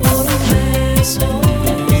solo por un beso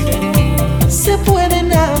Se puede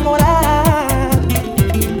enamorar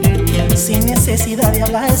sin necesidad de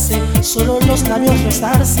hablarse, solo los labios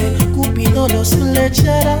rozarse, Cupido los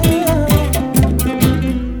flechará.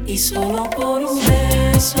 y solo por un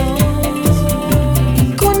beso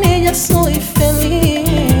Con ella soy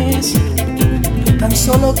feliz, tan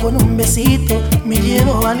solo con un besito me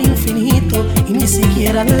llevo al infinito y ni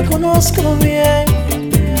siquiera la conozco bien.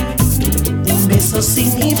 Un beso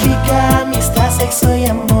significa amistad, sexo y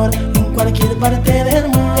amor. En cualquier parte del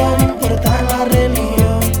mundo, no importa la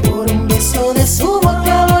religión. Por un beso de su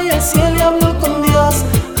boca voy al cielo y hablo con Dios.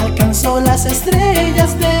 Alcanzo las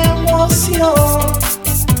estrellas de emoción.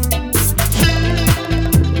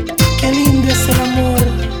 Qué lindo es el amor.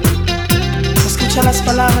 Escucha las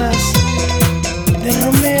palabras de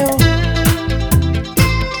Romeo.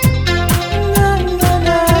 Na, na,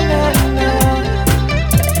 na, na, na.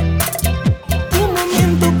 Un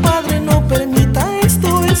momento, padre, no permita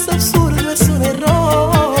esto, es absurdo, es un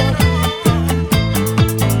error.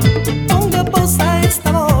 Ponga pausa a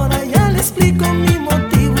esta hora, ya le explico mi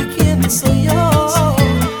motivo y quién soy yo.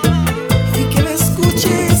 Y que me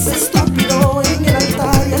escuches, estúpido, en el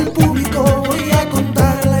altar y al público voy a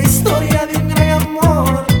contar la historia de un gran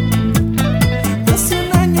amor. Hace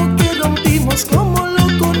un año que rompimos, como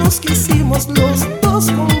locos nos quisimos, los dos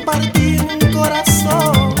compartir un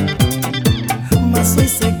corazón. Mas hoy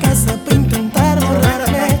se casa para intentar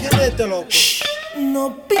borrarme. Shh, no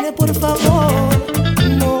opine por favor.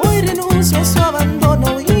 No, hoy renuncio a su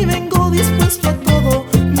abandono y vengo dispuesto a todo.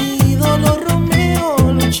 Mi ídolo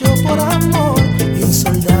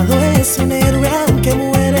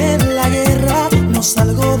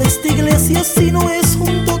salgo de esta iglesia si no es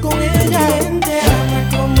junto con ella. Te ama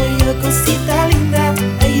como yo, cosita linda.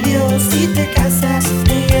 Ay Dios, si te casas,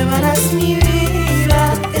 te llevarás mi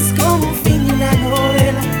vida. Es como un fin de una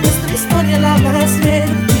novela, nuestra historia la más bella.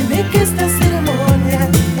 Dime que esta ceremonia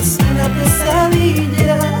es una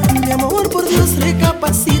pesadilla. Mi amor, por Dios,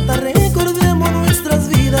 recapacita. Recordemos nuestras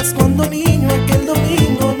vidas cuando niño, aquel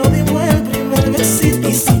domingo nos dimos el primer besito.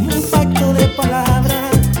 Hicimos un pacto de palabras.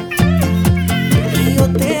 Yo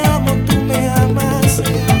te amo, tú me amas.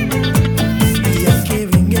 Y aunque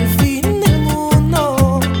venga el fin del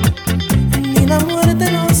mundo, ni la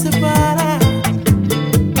muerte nos separa.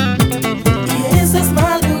 Y esas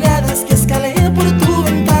madrugadas que escalé por tu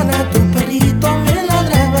ventana, tu perrito me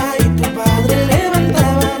ladraba y tu padre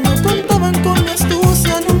levantaba. No contaban con mi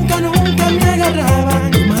astucia, nunca me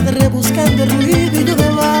agarraban. Tu madre buscando el ruido y yo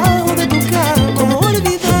debajo de tu cama. ¿Cómo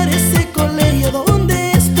olvidar ese colegio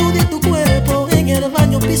donde estudié tu cuerpo? En el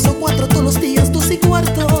baño piso 4 todos los días, 2 y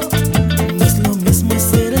cuarto. No es lo mismo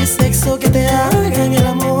hacer el sexo que te hagan el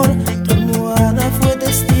amor. Tu almohada fue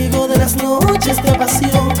testigo de las noches de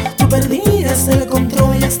pasión. Tú perdías el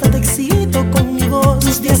control y hasta te excito con mi voz.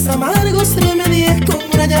 Tus días amargos remedié con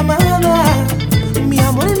una llamada. Mi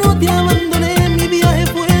amor, no te abandoné, mi viaje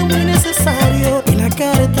fue muy necesario. Y la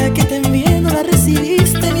carta que te envié no la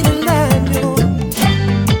recibiste, mira el daño.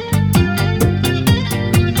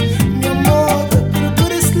 Mi amor, pero tú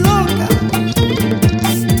eres loca.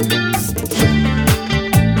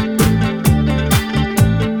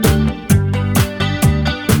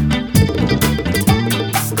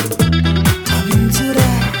 Aventura.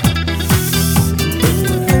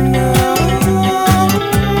 No.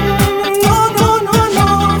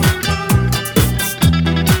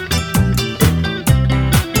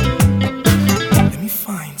 Let me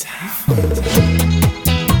find out.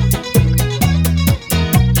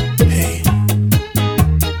 Hey,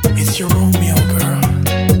 it's your Romeo, girl.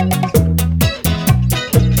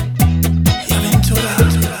 Y Aventura.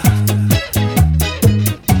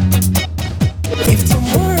 If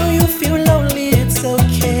tomorrow you feel lonely, it's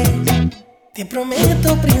okay. Te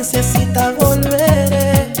prometo, princesita,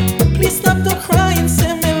 volveré. Please stop the crying,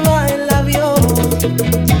 se me va el avión.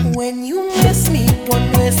 When you miss me,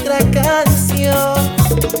 pon nuestra canción.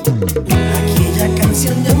 Aquella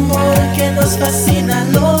canción de amor que nos fascina a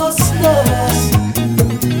los dos.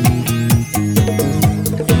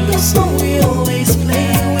 The song we always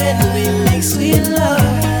play when we make sweet love.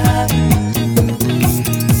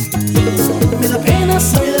 Me da pena,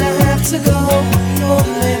 sorry that I have to go. No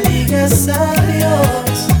me digas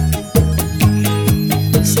adiós.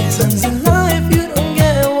 Sometimes in life you don't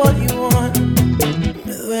get what you want.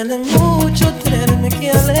 Me duele mucho tenerme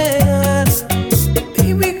que alejar.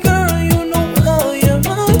 Baby girl, you know how you're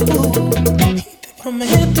my boo. Y te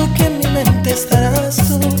prometo que en mi mente estarás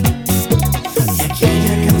tú. Y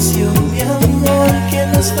aquella canción de amor que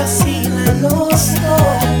nos fascina a los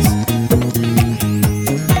dos.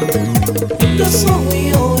 The song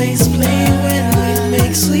we always play when we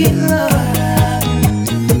make sweet love.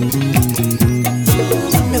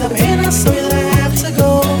 Me da pena, sorry that I have to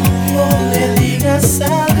go. No me digas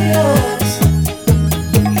adiós.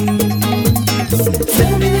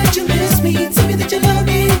 Tell me that you miss me, tell me that you love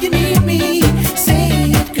me, you need me.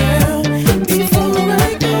 Say it, girl, before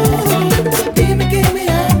I go. Dime que me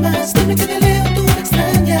amas, dime que de lejos tú me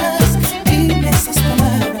extrañas. Dime esas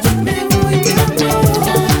palabras, me voy de amor.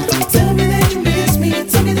 Tell me that you miss me,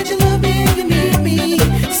 tell me that you love me, you need me.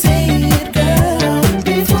 Say it, girl,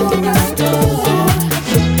 before I go.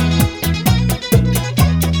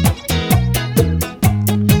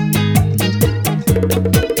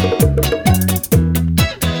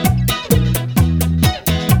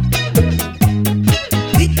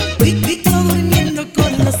 Todo durmiendo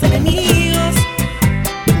con los enemigos,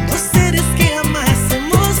 dos seres que jamás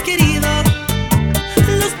hemos querido.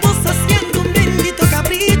 Los dos haciendo un bendito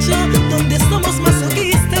capricho, donde somos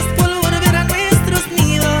masoquistas por volver a nuestros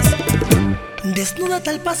nidos. Desnúdate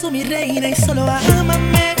al paso, mi reina, y solo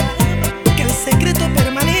ámame. Que el secreto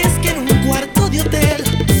permanezca en un cuarto de hotel.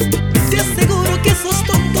 Te aseguro que esos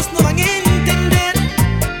tontos no van a entender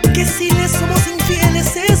que si les somos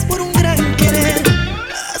infieles es por un gran querer.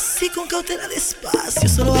 Así con cautela, despacio,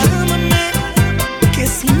 solo ámame. Que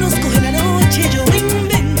si nos coge la noche yo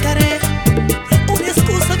inventaré una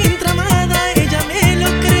excusa bien tramada, ella me lo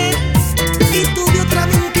cree. Y tú de otra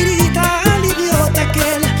mentirita al idiota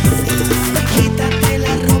aquel. Quítate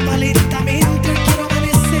la ropa lentamente, quiero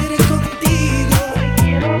amanecer contigo.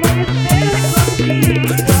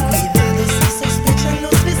 Cuidado si sospechan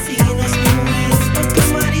los vecinos que no es por tu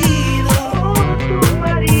marido.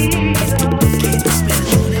 Que nos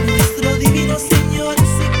perdone nuestro divino Señor.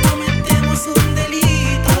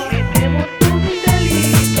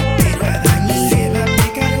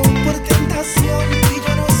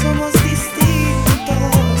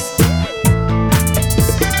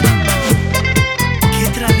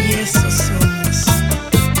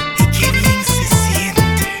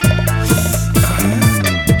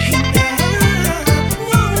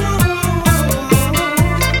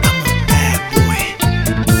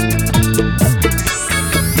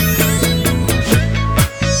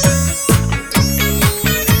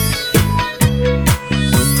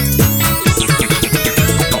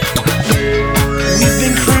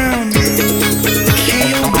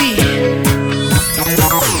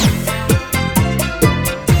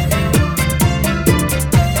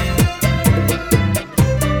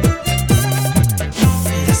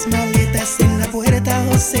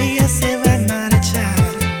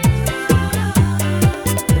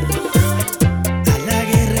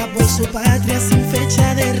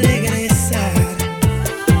 fecha de regresar.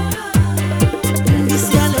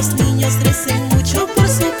 Dice a los niños recen mucho por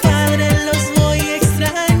su padre, los voy a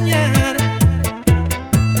extrañar.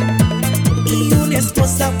 Y una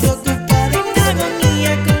esposa preocupada en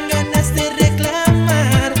agonía con ganas de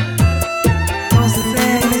reclamar.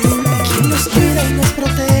 Quien nos cuida y nos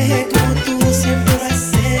protege como tú siempre lo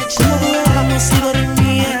has hecho. No duermo si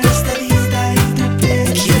dormía acostadita en tu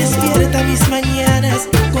pecho. Quien despierta mis mañanas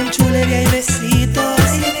con chulería y besitos.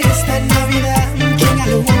 En esta Navidad quien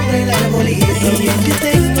alumbra el arbolito. Y aunque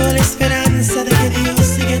tengo la esperanza de que Dios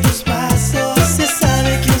sigue tus pasos, se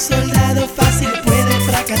sabe que un soldado fácil puede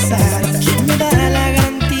fracasar. ¿Quién me da la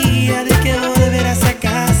garantía de que volverás a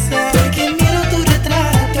casa? Porque miro tu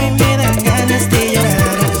retrato y me dan ganas de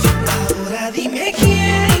llorar. Ahora dime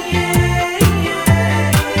quién.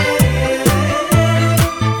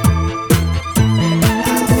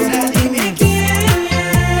 Ahora dime quién.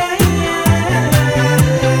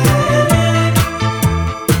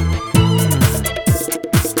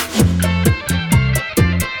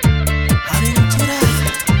 Aventura.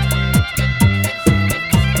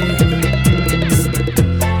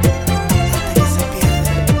 Hasta que se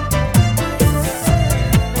pierda.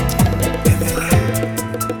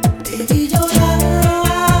 Te vi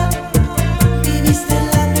llorar, viviste en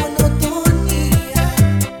la monotonía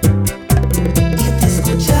y te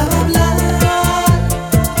escuchaba hablar,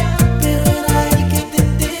 pero era él que te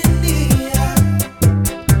entendía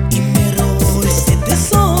y me robó ese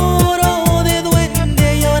tesoro de duende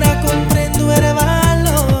y ahora comprendo el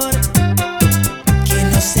valor, que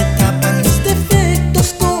no se tapan los defectos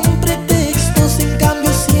con pretextos, en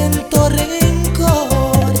cambio siento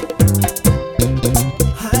rencor.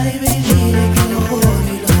 Ay, baby, que lo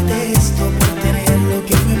odio y lo detesto por tener lo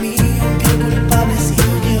que fue mío, aunque el culpable he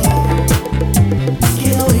sido yo, que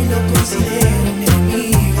hoy lo considero mi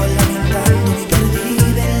enemigo, lamentando mi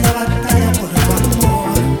perdida en la batalla por tu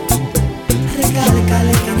amor.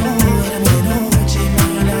 Recálcale que no duermo de noche,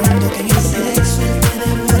 imaginando que en el sexo él te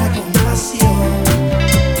devora con pasión.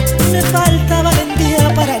 Me falta valentía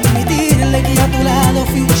para admitirle que a tu lado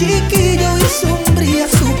fui un chiquillo y su hombría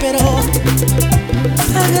superó.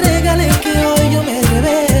 Agrégale que hoy yo me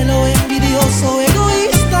revelo, envidioso,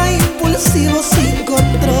 egoísta, impulsivo, sin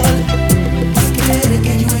control. Por creer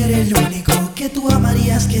que yo era el único que tú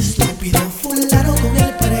amarías, que estúpido, fulano con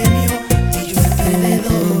el premio y yo el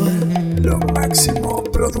perdedor. Lo máximo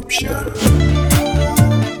production.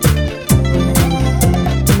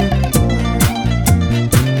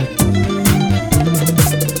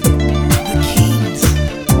 The Kings.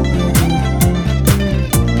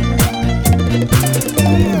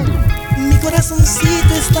 Mi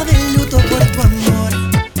corazoncito está de luto por tu amor.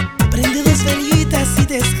 Prende dos velitas y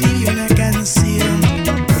te escribí una canción.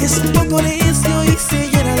 Es un poco necio y se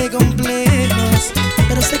llena de complejos,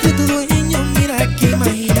 pero sé que tu dueño, mira qué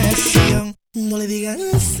imaginación. No le digas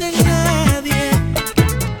a nadie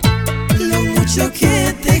lo mucho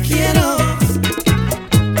que te quiero,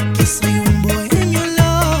 que soy un bohemio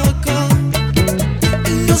loco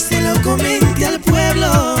y no se lo comente al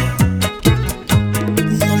pueblo.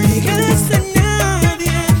 No le digas a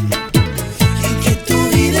nadie que tu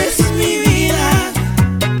vida es mi vida,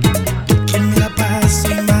 que me la paso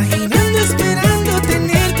imaginando, esperando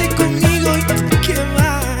tenerte conmigo y que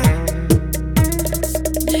va.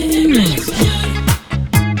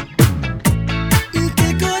 Que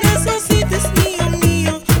el corazoncito es mío,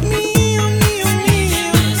 mío, mío, mío,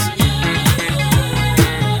 mío.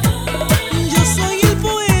 Yo soy el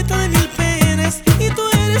poeta de mil penas y tú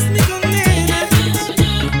eres mi condena.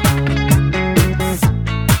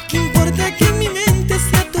 ¿Qué importa que mi mente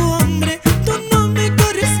sea tu hombre? Tú no me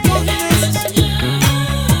correspondes.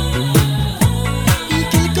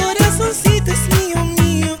 Que el corazoncito es mío,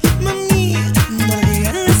 mío, mami. No le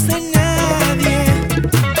digas a nadie.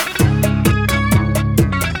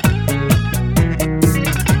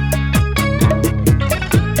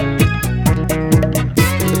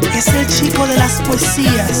 Es el chico de las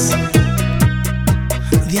poesías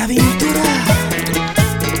de Aventura.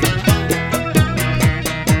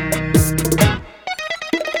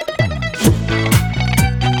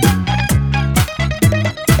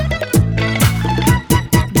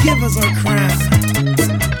 Give us our crown.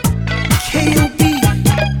 K.O.B.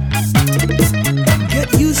 Get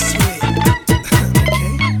used to it.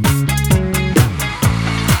 Okay.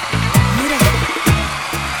 Mira,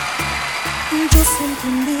 yo siento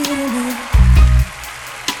hundirme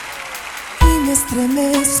y me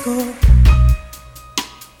estremezco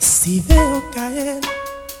si veo caer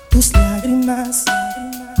tus lágrimas.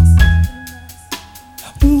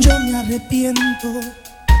 Yo me arrepiento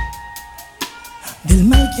del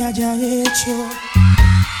mal que haya hecho.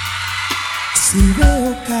 Si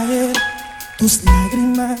veo caer tus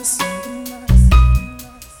lágrimas,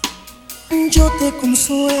 yo te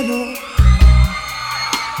consuelo,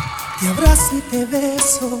 te abrazo y te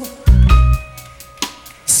beso.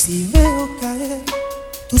 Si veo caer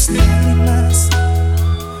tus lágrimas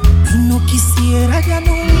y no quisiera ya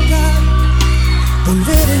nunca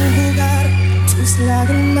volver a enjugar tus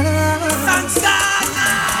lágrimas. Santana.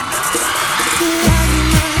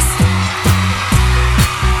 Lágrimas,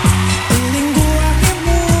 el lenguaje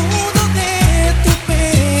mudo de tu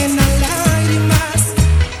pena. Lágrimas,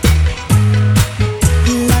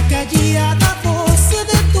 la callada voz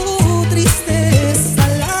de tu tristeza.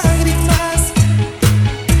 Lágrimas,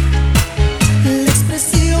 la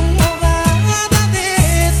expresión ahogada de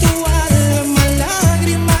tu alma.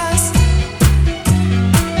 Lágrimas,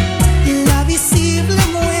 la visible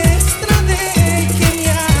muestra de que me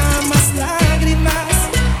amas. Lágrimas,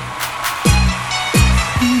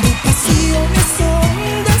 de pasiones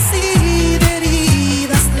hondas y de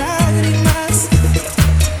heridas. Lágrimas,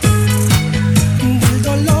 del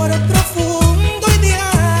dolor profundo y de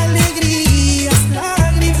alegrías.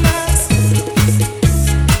 Lágrimas,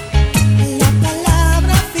 la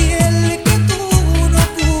palabra fiel que tú no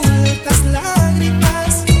ocultas.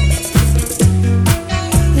 Lágrimas,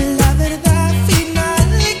 la verdad final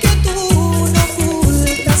que tú no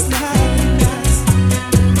ocultas. Lágrimas.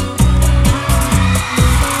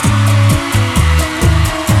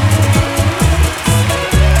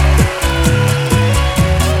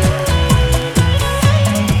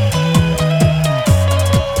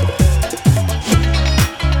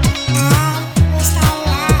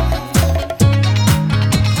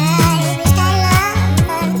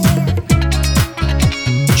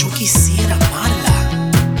 Yo quisiera amarla.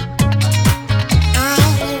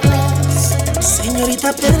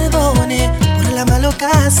 Señorita, perdone por la mala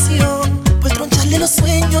ocasión, pues troncharle los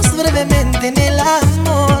sueños brevemente en el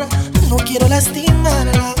amor. No quiero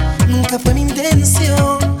lastimarla, nunca fue mi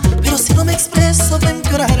intención, pero si no me expreso va a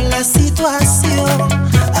empeorar la situación.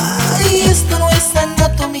 Ay, esto no es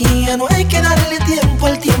anatomía, no hay que darle tiempo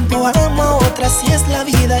al tiempo. Amo a otra, si es la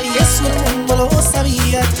vida y eso el mundo lo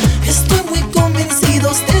sabía. Estoy muy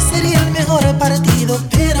convencido, usted sería el mejor partido,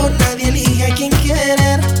 pero nadie elige a quien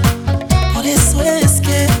querer. Por eso es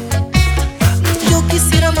que yo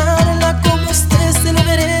quisiera amarla como usted se lo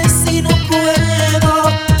merece y no puedo,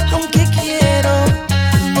 aunque quiero,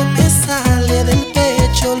 no me sale del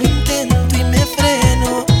pecho, lo intento y me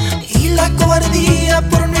freno, y la cobardía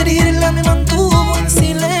por no herirla me mantuvo en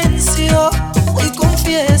silencio. Hoy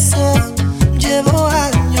confieso, llevo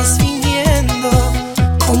años fingiendo,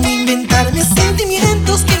 cómo inventarme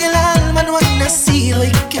sentimientos que en el alma no han nacido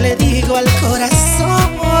y que le digo al corazón.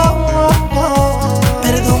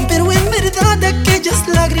 Perdón, pero en verdad aquellas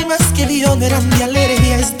lágrimas que vio no eran de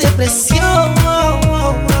alergia, es depresión.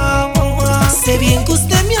 Sé bien que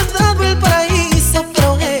usted me ha dado el paraíso,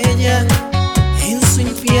 pero ella en su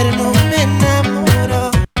infierno me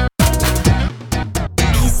enamoró.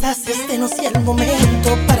 Quizás este no sea el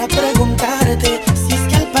momento para preguntarte si es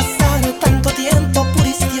que al pasar tanto tiempo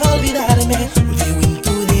pudiste olvidarme. Veo en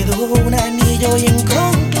tu dedo un anillo y en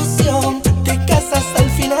conclusión te casas al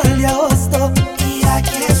final de agosto. Y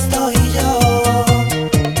aquí estoy yo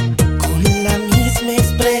con la misma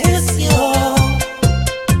expresión.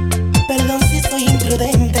 Perdón si soy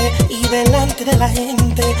imprudente y delante de la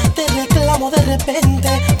gente te reclamo de repente.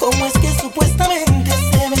 ¿Cómo es que supuestamente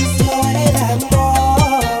se venció el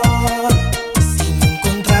amor sin un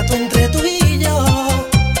contrato entre tú y yo?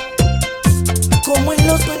 Como en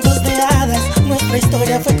los cuentos de hadas, nuestra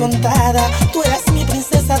historia fue contada. Tú eras mi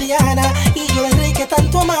princesa Diana y yo el rey que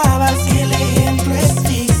tanto amabas. Y el ejemplo es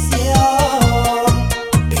ficción,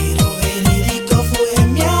 pero verídico fue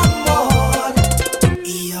mi amor.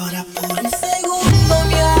 Y ahora por un segundo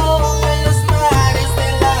me ahogo en los mares de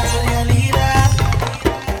la realidad.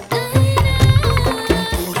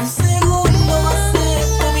 Por un segundo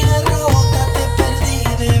acepto mi derrota, te perdí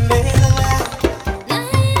de verdad.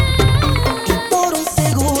 Y por un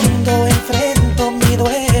segundo enfrento mi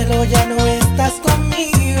duelo, ya no estás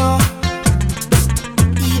conmigo.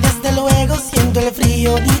 Y desde luego siento el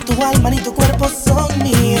frío, ni tu alma ni tu cuerpo son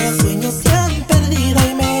míos. Mis sueños se han perdido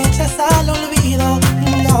y me echas al olvido.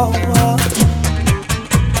 No,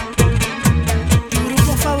 tu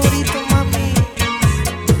grupo favorito, mami.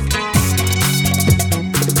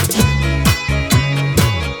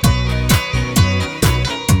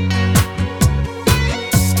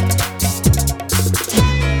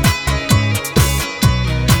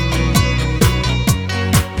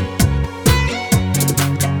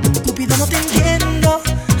 Cupido, no te entiendo,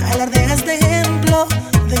 alardeas de ejemplo,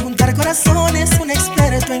 de juntar corazones, un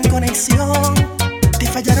experto en conexión.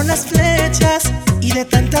 fallaron las flechas y de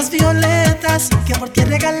tantas violetas que por ti he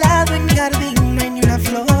regalado en mi jardín no hay ni una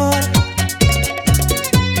flor.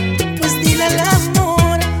 Pues dile al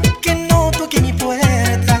amor que no toque mi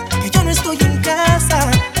puerta, que yo no estoy en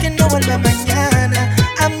casa, que no vuelva mañana.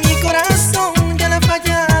 A mi corazón ya le ha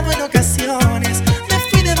fallado en ocasiones. Me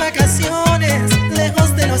fui de vacaciones,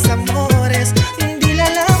 lejos de los amores. Dile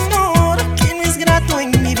al amor que no es grato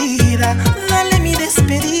en mi vida. Dale mi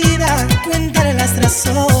despedida, cuéntale las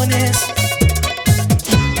razones.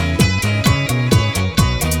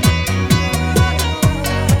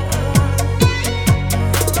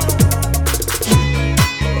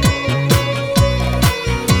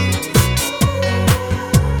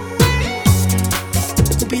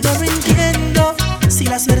 Cupido, no entiendo si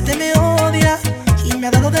la suerte me odia y me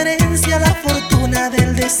ha dado de herencia la fortuna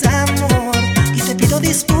del desamor. Y te pido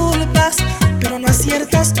disculpas, pero no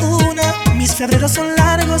aciertas una. Mis febreros son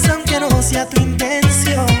largos aunque no sea tu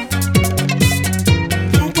intención.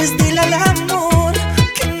 Pues dile al amor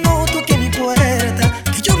que no toque mi puerta,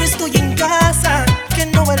 que yo no estoy en casa, que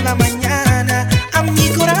no vuelva mañana. A mi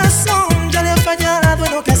corazón ya le ha fallado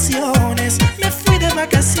en ocasiones. Me fui de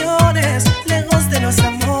vacaciones, lejos de los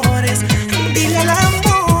amores. Dile al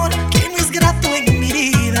amor que no es grato en mi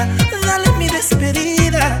vida. Dale mi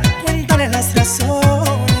despedida, cuéntale las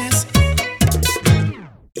razones.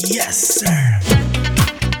 Yes, sir.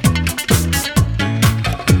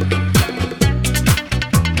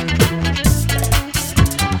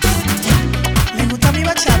 Me gusta mi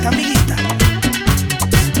bachata, amiguita.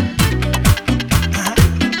 Ajá.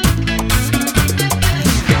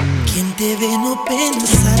 Quien te ve no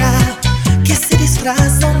pensará que se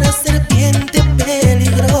disfraza una serpiente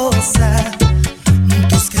peligrosa.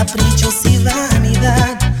 Tus caprichos y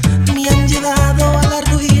vanidad me han llevado a la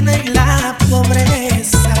ruina y la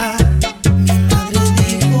pobreza. Mi madre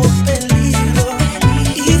dijo peligro,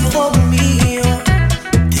 hijo mío,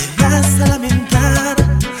 te vas a lamentar.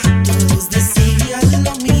 Todos decían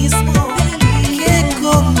lo mismo, que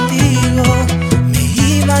contigo me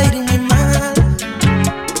iba a ir muy mal.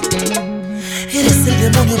 Eres el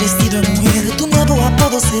demonio vestido en mujer. Tu nuevo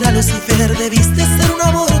apodo será Lucifer. Debiste ser un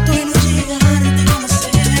aborto y no llegarte a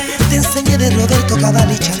conocer. Te enseñé de Roberto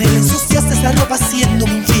Cavalli Chanel. Ensuciaste esa ropa siendo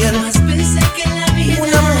un infiel. Más pensé que en la vida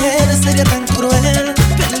Una mujer sería tan cruel.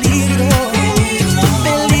 Peligro,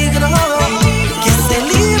 peligro, que se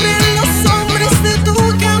libren los hombres de tu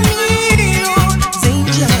camino.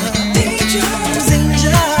 Danger, danger,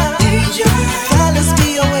 danger. Fellas,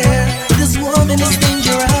 be aware, this woman is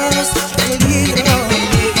dangerous. Peligro,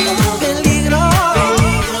 peligro,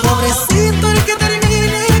 pobrecito el que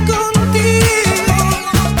termine contigo.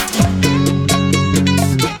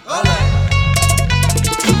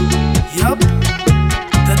 Yup,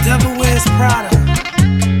 the devil wears Prada.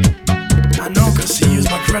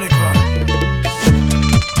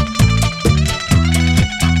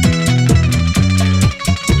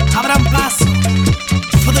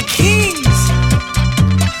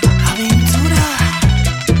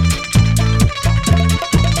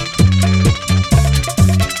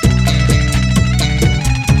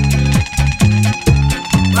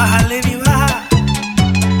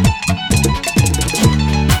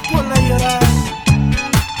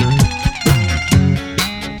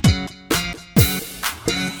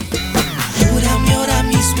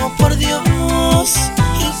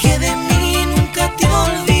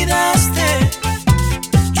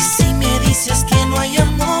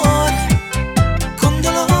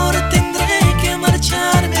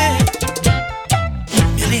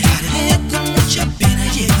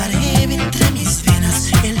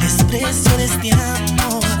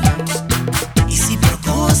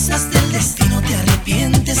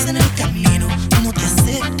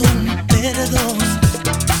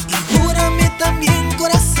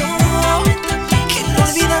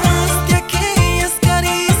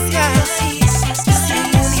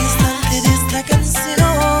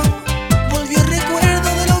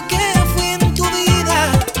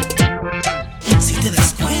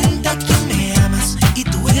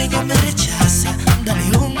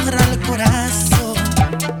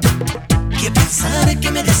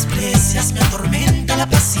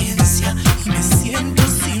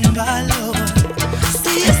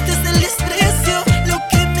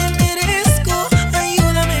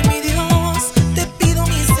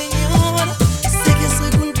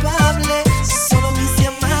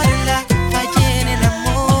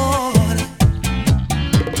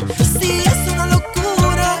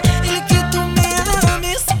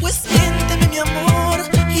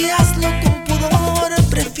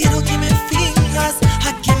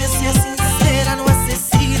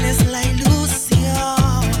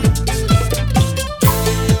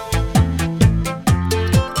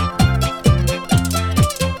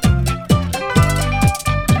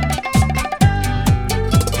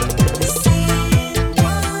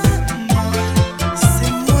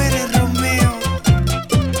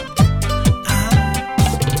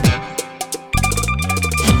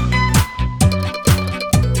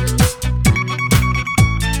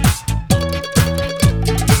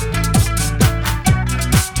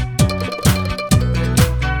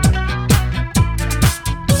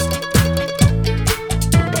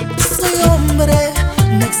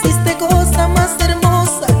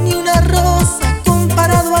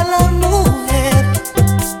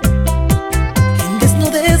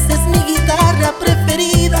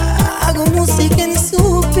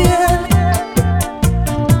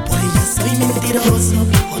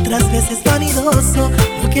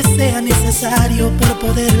 necesario por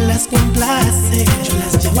poderlas complacer. Yo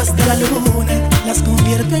las llevo hasta la luna, las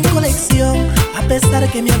convierto en colección. A pesar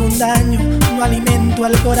que me hago un daño, no alimento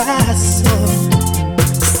al corazón.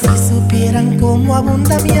 Si supieran cómo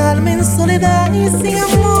abunda mi alma en soledad y sin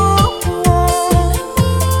amor,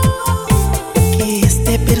 que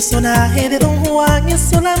este personaje de Don Juan es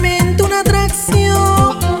solamente una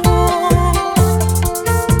atracción.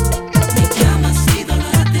 Mi cama ha sido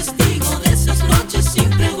la testigo de esas noches sin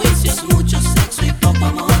prejuicios, mucho sexo y poco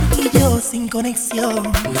amor. Y yo sin conexión.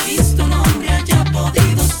 No he visto un hombre haya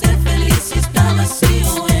podido ser feliz y está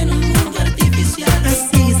vacío en un mundo artificial.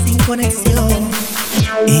 Así sin conexión.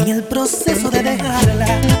 En el proceso de dejarla,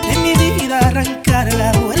 de mi vida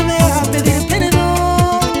arrancarla, vuelve a pedir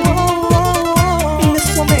perdón. Me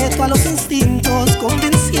someto a los instintos,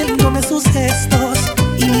 convenciéndome sus gestos,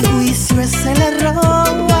 y mi juicio es el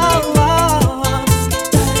error.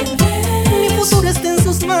 Mi futuro está en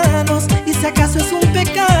sus manos, y si acaso es un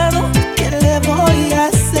pecado, ¿qué le voy a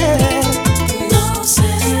hacer? No sé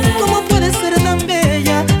 ¿Cómo puede ser tan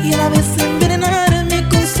bella y a la vez envenenarme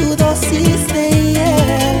con su dosis de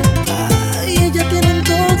hiel? Ay, ella tiene un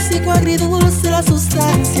tóxico agridulce, la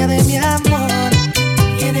sustancia de mi amor,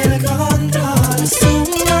 y en el control su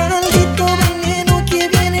maldito veneno que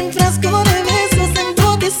viene en frasco de besos, en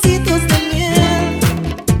botecitos de miel.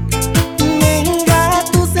 Me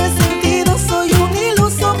engatusa el sentido, soy un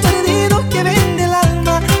iluso perdido que vende el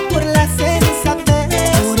alma por la sensatez.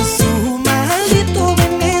 Por su maldito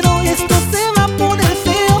veneno esto se va a poner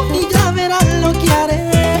feo y ya verán lo que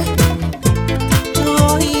haré.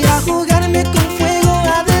 Voy a jugarme con fuego,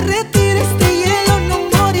 a derretir este hielo, no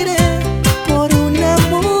moriré por una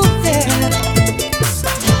mujer.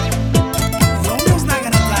 Romeo's not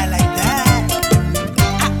gonna fly like that.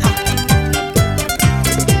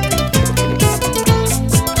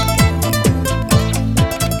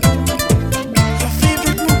 Your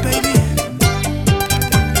favorite group, baby.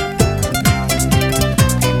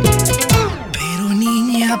 Pero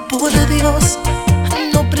niña, por Dios,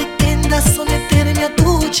 no pretendas someterme a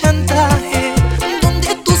tu chantaje,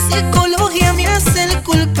 donde tu psicología me hace el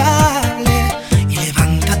culpable. Y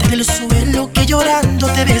levántate del suelo que llorando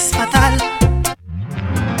te ves fatal.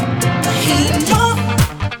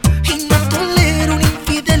 Y no tolero una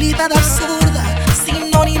infidelidad absurda,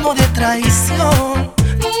 sinónimo de traición.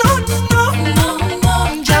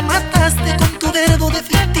 No, ya mataste con tu verbo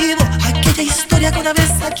definitivo aquella historia que una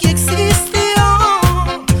vez aquí existió.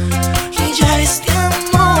 Y ya este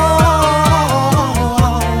amor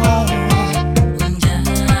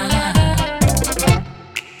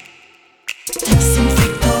se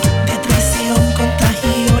infectó de traición,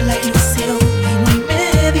 contagió la ilusión, y no hay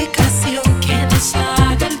medicación que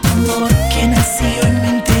deshaga el tumor que nació en mi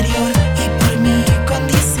interior. Y por mi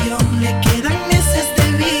condición le quedan meses de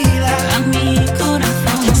vida a mi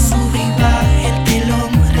corazón. Sube y baja el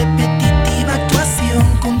telón, repetitiva actuación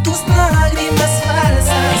con tus lágrimas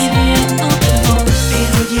falsas, Pidiendo perdón.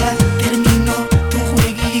 pero ya terminó, tu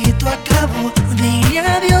jueguito acabó. Dile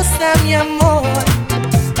adiós a mi amor.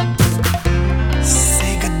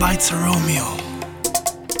 Say goodbye to Romeo.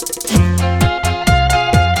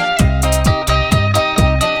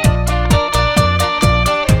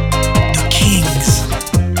 The Kings.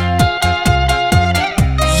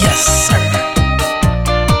 Yes, sir.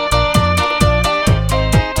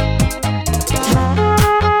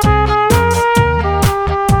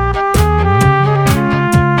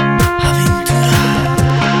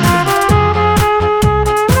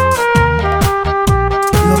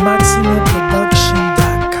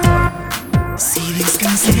 LoMáximoProduction.com. Si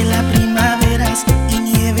descansé la primavera y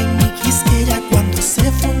nieve en mi Quisqueya, cuando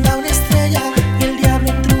se funda una estrella y el diablo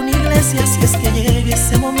entre una iglesia. Si es que llegue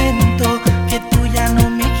ese momento que tú ya no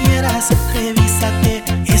me quieras, revísate,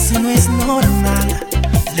 eso no es normal.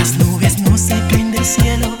 Las nubes no se caen del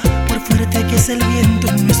cielo, por fuerte que es el viento.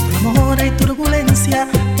 En nuestro amor hay turbulencia,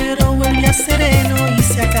 pero vuelve a sereno. Y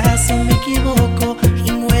si acaso me equivoco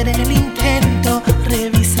y muere en el intento,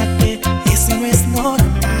 revísate, eso no es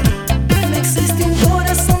normal. No existe un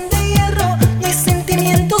corazón de hierro, no hay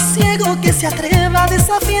sentimiento ciego que se atreva a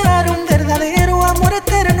desafiar un verdadero amor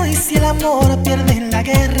eterno. Y si el amor pierde en la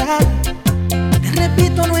guerra, te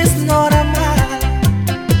repito, no es normal.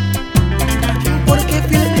 Porque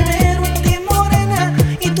fui el primero en ti, morena,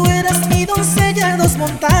 y tú eras mi doncella. Dos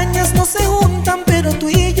montañas no se juntan, pero tú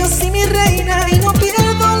y yo sí, mi reina. Y no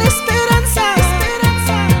pierdo la esperanza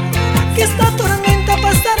que esta tormenta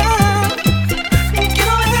pasará. Que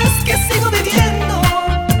no ves que sigo viviendo,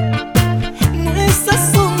 no es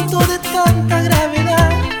asunto de tanta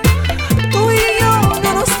gravedad. Tú y yo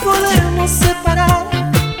no nos podemos separar,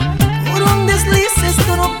 por un desliz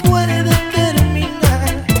esto no puede detener.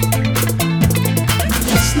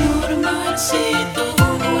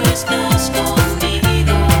 estás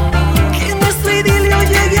conmigo. Que nuestro idilio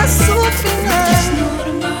llegue a su final. Es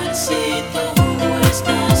normal si tú no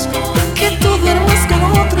estás conmigo. Que tú duermas con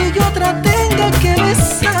otro y otra tenga que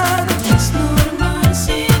besar. Es normal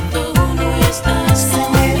si tú no estás Si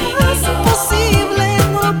me es conmigo. posible,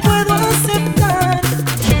 no lo puedo aceptar.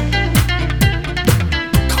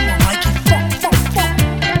 Come on, Mikey, funk, funk, funk.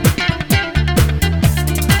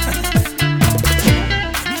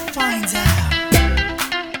 Let me find out.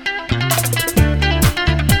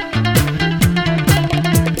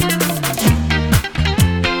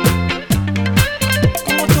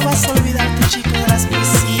 ¿Cómo tú vas a olvidar tu chico de las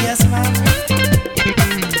poesías, mami?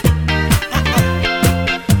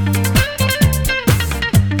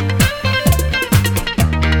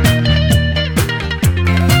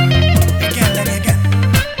 Again, let me again.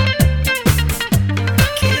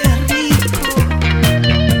 Qué rico.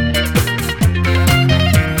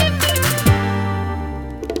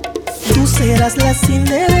 Tú serás la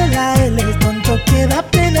Cinderela, él el tonto que da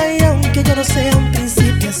pena. Y aunque yo no sea un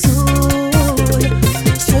príncipe azul,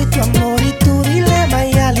 soy tu amor y tu dilema.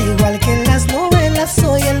 Y al igual que en las novelas,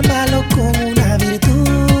 soy el malo con una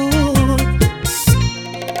virtud.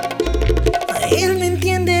 Él me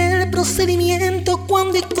entiende el procedimiento,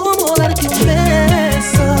 cuándo y cómo darte un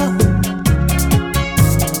beso.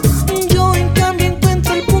 Yo en cambio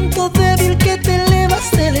encuentro el punto débil, que te elevas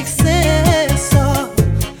del exceso.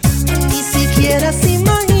 Ni siquiera se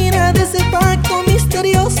imagina de ese pacto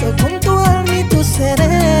misterioso con tu alma y tu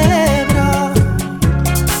cerebro.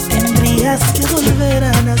 Tendrías que volver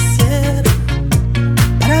a nacer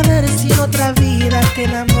para ver si en otra vida te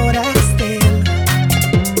enamoras de él.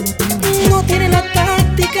 No tiene la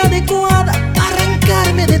táctica adecuada para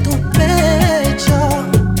arrancarme de tu pecho.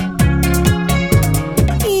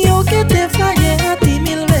 Y yo que te fallé a ti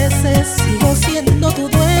 1000 veces, sigo siendo tu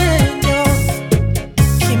dueño.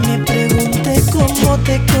 Que me pregunte cómo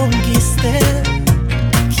te conquisté,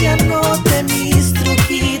 que anote mis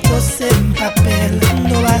truquitos en papel.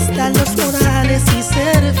 No bastan los modales y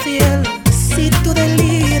ser fiel, si tú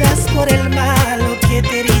deliras por el malo que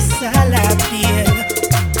te eriza la piel.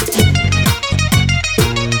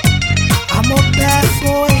 I'm a bad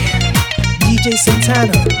boy, DJ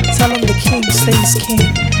Santana. Tell him the king stays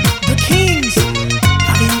king. The king